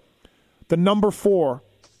Pulp Show, the number 4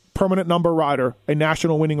 permanent number rider, a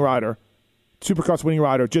national winning rider, Supercross winning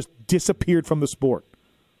rider, just disappeared from the sport.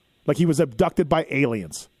 Like he was abducted by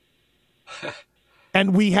aliens.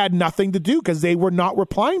 And we had nothing to do because they were not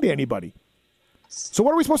replying to anybody. So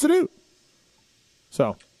what are we supposed to do?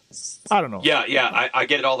 So, I don't know. Yeah, I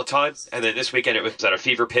get it all the time. And then this weekend it was at a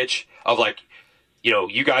fever pitch of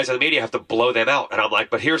you guys in the media have to blow them out. And I'm like,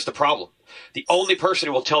 but here's the problem. The only person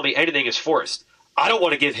who will tell me anything is Forrest. I don't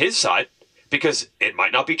want to give his side because it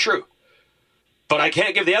might not be true. But I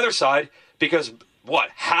can't give the other side because,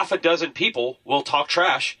 half a dozen people will talk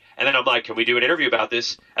trash. And then I'm like, can we do an interview about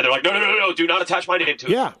this? And they're like, no, do not attach my name to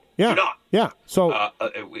it. Yeah. Do not. Yeah. So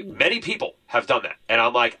many people have done that. And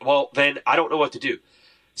I'm like, well, then I don't know what to do.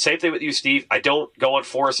 Same thing with you, Steve. I don't go on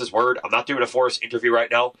Forrest's word. I'm not doing a Forrest interview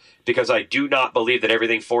right now because I do not believe that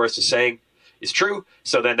everything Forrest is saying is true.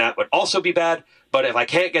 So then that would also be bad. But if I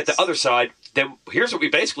can't get the other side, then here's what we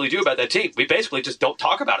basically do about that team. We basically just don't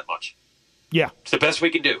talk about it much. Yeah. It's the best we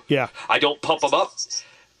can do. Yeah. I don't pump them up,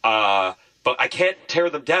 but I can't tear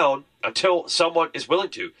them down until someone is willing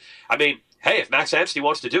to. I mean, hey, if Max Amsty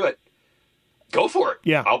wants to do it, go for it.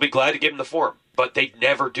 Yeah. I'll be glad to give him the forum, but they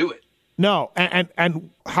never do it. No, and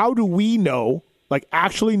how do we know,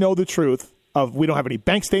 actually know the truth of we don't have any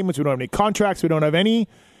bank statements, we don't have any contracts, we don't have any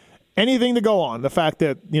anything to go on. The fact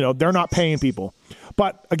that, they're not paying people.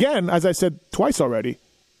 But again, as I said twice already,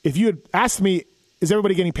 if you had asked me, is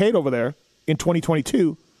everybody getting paid over there in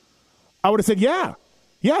 2022? I would have said, yeah.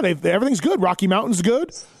 Yeah, everything's good. Rocky Mountain's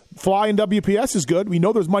good. Fly and WPS is good. We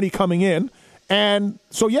know there's money coming in. And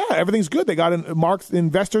so, yeah, everything's good. They got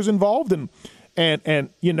investors involved.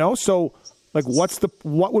 So like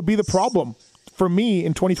what would be the problem for me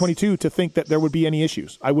in 2022 to think that there would be any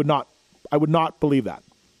issues? I would not believe that.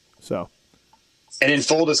 So. And in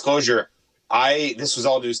full disclosure, this was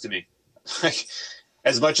all news to me.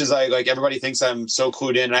 As much as everybody thinks I'm so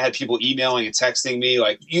clued in, and I had people emailing and texting me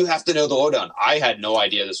like, you have to know the lowdown. I had no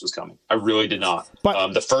idea this was coming. I really did not.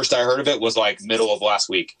 But the first I heard of it was middle of last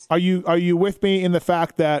week. Are you with me in the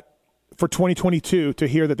fact that for 2022 to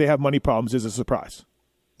hear that they have money problems is a surprise?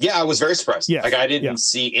 Yeah, I was very surprised. Yes. I didn't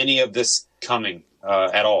see any of this coming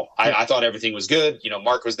at all. I thought everything was good.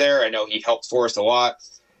 Mark was there. I know he helped Forrest a lot.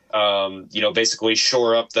 Basically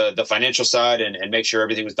shore up the financial side and make sure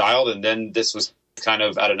everything was dialed. And then this was kind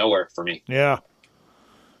of out of nowhere for me. Yeah.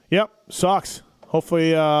 Yep. Sucks.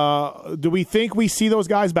 Hopefully, do we think we see those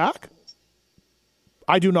guys back?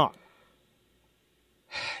 I do not.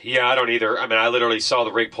 Yeah, I don't either. I mean, I literally saw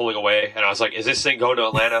the rig pulling away, and I was like, is this thing going to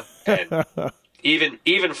Atlanta? And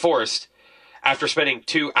even Forrest, after spending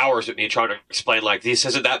 2 hours with me trying to explain, this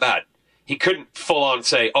isn't that bad, he couldn't full on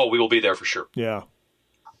say, oh, we will be there for sure. Yeah.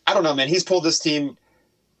 I don't know, man. He's pulled this team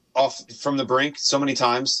off from the brink so many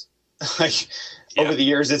times. Over the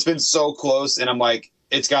years, it's been so close, and I'm like,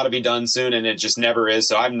 it's got to be done soon, and it just never is.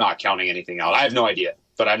 So I'm not counting anything out. I have no idea,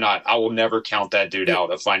 but I will never count that dude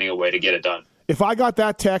out of finding a way to get it done. If I got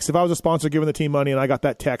that text, if I was a sponsor giving the team money and I got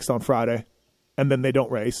that text on Friday and then they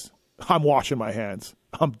don't race, I'm washing my hands.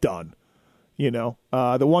 I'm done. The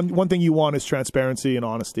one thing you want is transparency and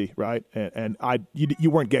honesty, right? And you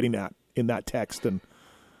weren't getting that in that text, and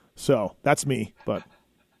so that's me, but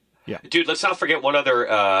yeah. Dude, let's not forget one other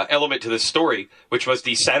element to this story, which was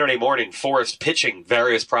the Saturday morning Forrest pitching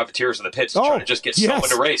various privateers in the pits trying to just get someone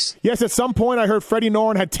to race. Yes, at some point I heard Freddie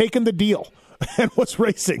Noren had taken the deal and was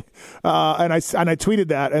racing, and I tweeted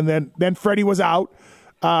that, and then Freddie was out.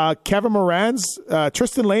 Kevin Moran's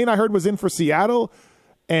Tristan Lane I heard was in for Seattle,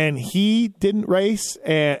 and he didn't race,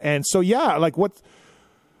 and so yeah,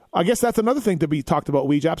 I guess that's another thing to be talked about.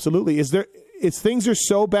 Weege, absolutely. Is things are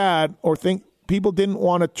so bad, or people didn't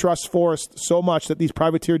want to trust Forrest so much that these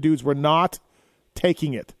privateer dudes were not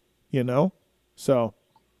taking it, So,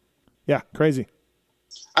 yeah, crazy.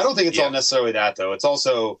 I don't think it's all necessarily that, though. It's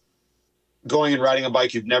also going and riding a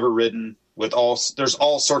bike you've never ridden there's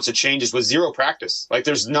all sorts of changes with zero practice.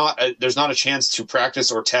 There's not a chance to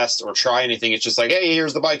practice or test or try anything. It's just hey,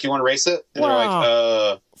 here's the bike. You want to race it? And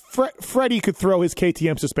they're Freddie could throw his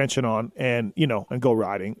KTM suspension on and go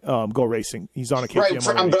riding, go racing. He's on a KTM. Right,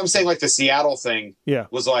 but I'm saying the Seattle thing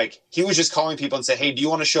was he was just calling people and say, hey, do you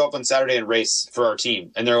want to show up on Saturday and race for our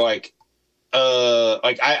team? And they're I've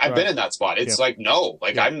been in that spot. It's no,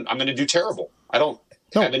 I'm going to do terrible. I don't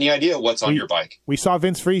have any idea what's on your bike. We saw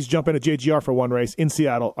Vince Freeze jump in a JGR for one race in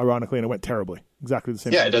Seattle, ironically, and it went terribly. Exactly the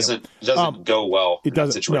same. Yeah, it doesn't go well. It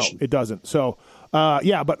doesn't. Situation. No, it doesn't. So,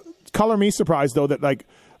 but color me surprised though that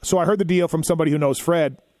so I heard the deal from somebody who knows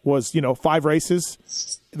Fred was 5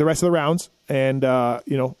 races, the rest of the rounds, and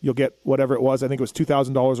you'll get whatever it was. I think it was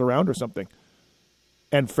 $2,000 a round or something.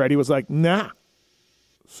 And Freddie was like, nah.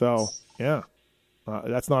 So yeah,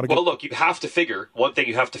 that's not a good. Well, look, you have to figure one thing.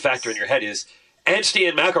 You have to factor in your head is Anstey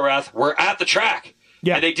and McElrath were at the track,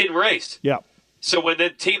 and they didn't race. Yeah. So when the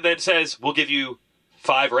team then says, we'll give you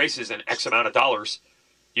 5 races and X amount of dollars,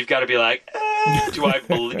 you've got to be like, do I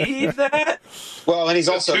believe that? Well, and he's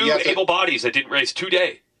also 2 able bodies that didn't race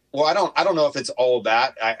today. Well, I don't know if it's all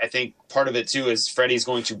that. I think part of it too is Freddie's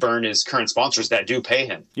going to burn his current sponsors that do pay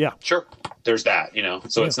him. Yeah, sure. There's that,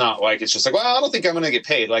 So it's not it's just well, I don't think I'm going to get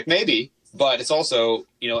paid. Maybe, but it's also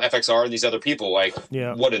FXR and these other people. What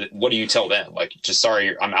do you tell them? Just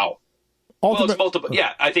sorry, I'm out. Well, it's multiple.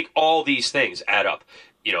 Yeah, I think all these things add up.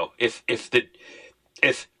 If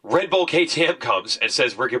Red Bull KTM comes and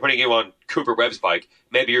says we're putting you on Cooper Webb's bike,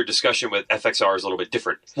 maybe your discussion with FXR is a little bit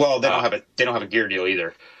different. Well, they don't have a gear deal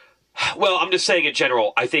either. Well, I'm just saying in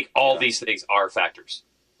general, I think all these things are factors.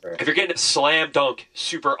 Right. If you're getting a slam dunk,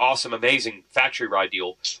 super awesome, amazing factory ride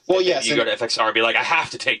deal, yes, you go to FXR and be like, I have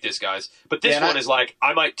to take this, guys. But this one is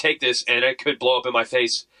I might take this and it could blow up in my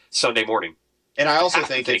face Sunday morning. And I also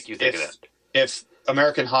think if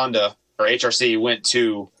American Honda or HRC went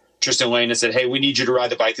to Tristan Lane and said, hey, we need you to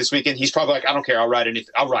ride the bike this weekend, he's probably like, I don't care, I'll ride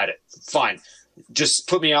anything. I'll ride it. Fine. Just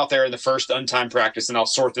put me out there in the first untimed practice and I'll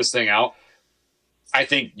sort this thing out. I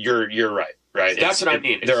think you're right. Right. That's what I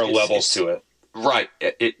mean. There are levels to it. Right.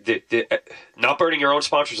 Not burning your own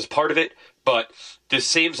sponsors is part of it, but this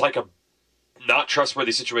seems like a not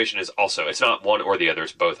trustworthy situation is also. It's not one or the other.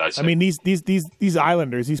 It's both, I'd say. I mean, these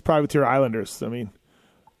Islanders, these privateer Islanders, I mean,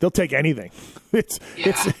 they'll take anything. It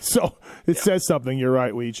says something. You're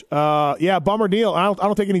right, Weege. Bummer deal. I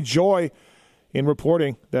don't take any joy in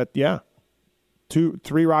reporting that,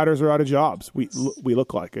 2-3 riders are out of jobs. We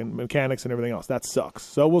look like, and mechanics and everything else. That sucks.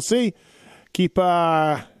 So we'll see. Keep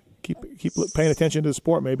paying attention to the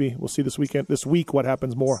sport. Maybe we'll see this week what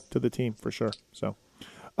happens more to the team for sure. So,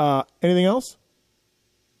 anything else?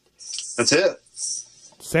 That's it.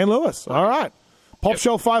 St. Louis. All right. Pulp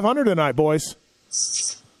Show 500 tonight, boys.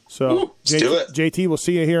 So let's do it. JT, we'll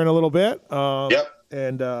see you here in a little bit. Yep.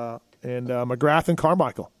 And McGrath and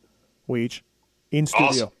Carmichael, Weege, in studio.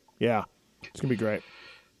 Awesome. Yeah, it's gonna be great.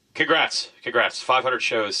 Congrats. 500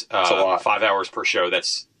 shows, 5 hours per show.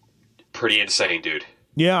 That's pretty insane, dude.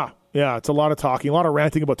 Yeah, it's a lot of talking, a lot of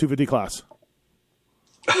ranting about 250 class.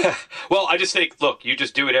 Well, I just think, look, you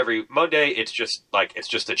just do it every Monday. It's just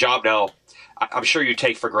a job now. I'm sure you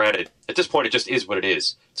take for granted. At this point, it just is what it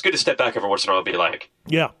is. It's good to step back every once in a while and be like,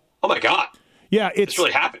 yeah, oh my God. Yeah, this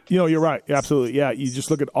really happened. You're right. Absolutely. Yeah, you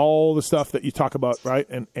just look at all the stuff that you talk about, right?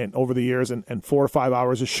 And over the years and 4 or 5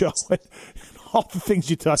 hours of show and all the things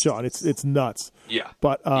you touch on. It's nuts. Yeah.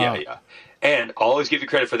 But yeah. And I'll always give you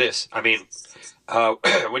credit for this. I mean,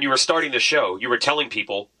 when you were starting the show, you were telling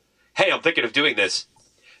people, hey, I'm thinking of doing this.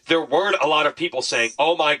 There weren't a lot of people saying,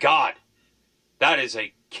 oh my God, that is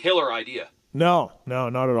a killer idea. No,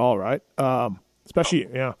 not at all, right? Especially,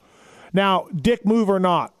 yeah. Now, dick move or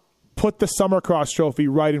not, put the Summercross trophy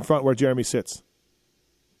right in front where Jeremy sits.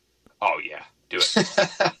 Oh, yeah. Do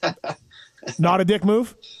it. Not a dick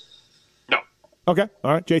move? No. Okay.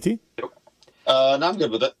 All right. JT? Nope. No, I'm good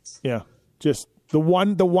with it. Yeah. Just the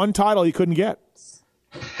one title he couldn't get.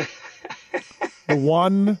 The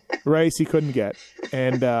one race he couldn't get.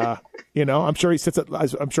 And, I'm sure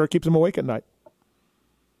I'm sure it keeps him awake at night.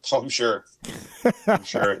 Oh, I'm sure.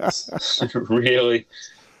 It's really,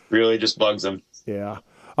 really just bugs him. Yeah.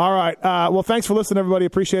 All right. Well, thanks for listening, everybody.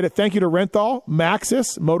 Appreciate it. Thank you to Renthal,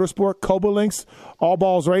 Maxxis, Motorsport, Cobolinks, All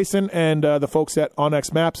Balls Racing, and the folks at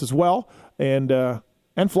OnX Maps as well. And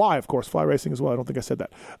Fly, of course. Fly Racing as well. I don't think I said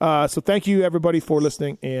that. So thank you, everybody, for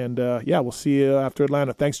listening. And, we'll see you after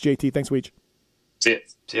Atlanta. Thanks, JT. Thanks, Weege. See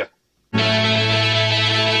ya.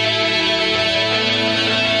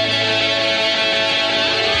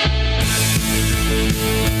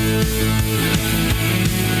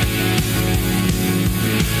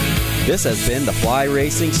 This has been the Fly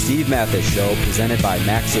Racing Steve Mathis Show, presented by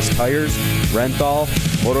Maxxis Tires, Renthal,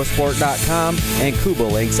 Motorsport.com, and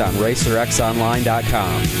Kubolinks on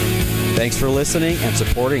RacerXOnline.com. Thanks for listening and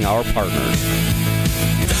supporting our partners.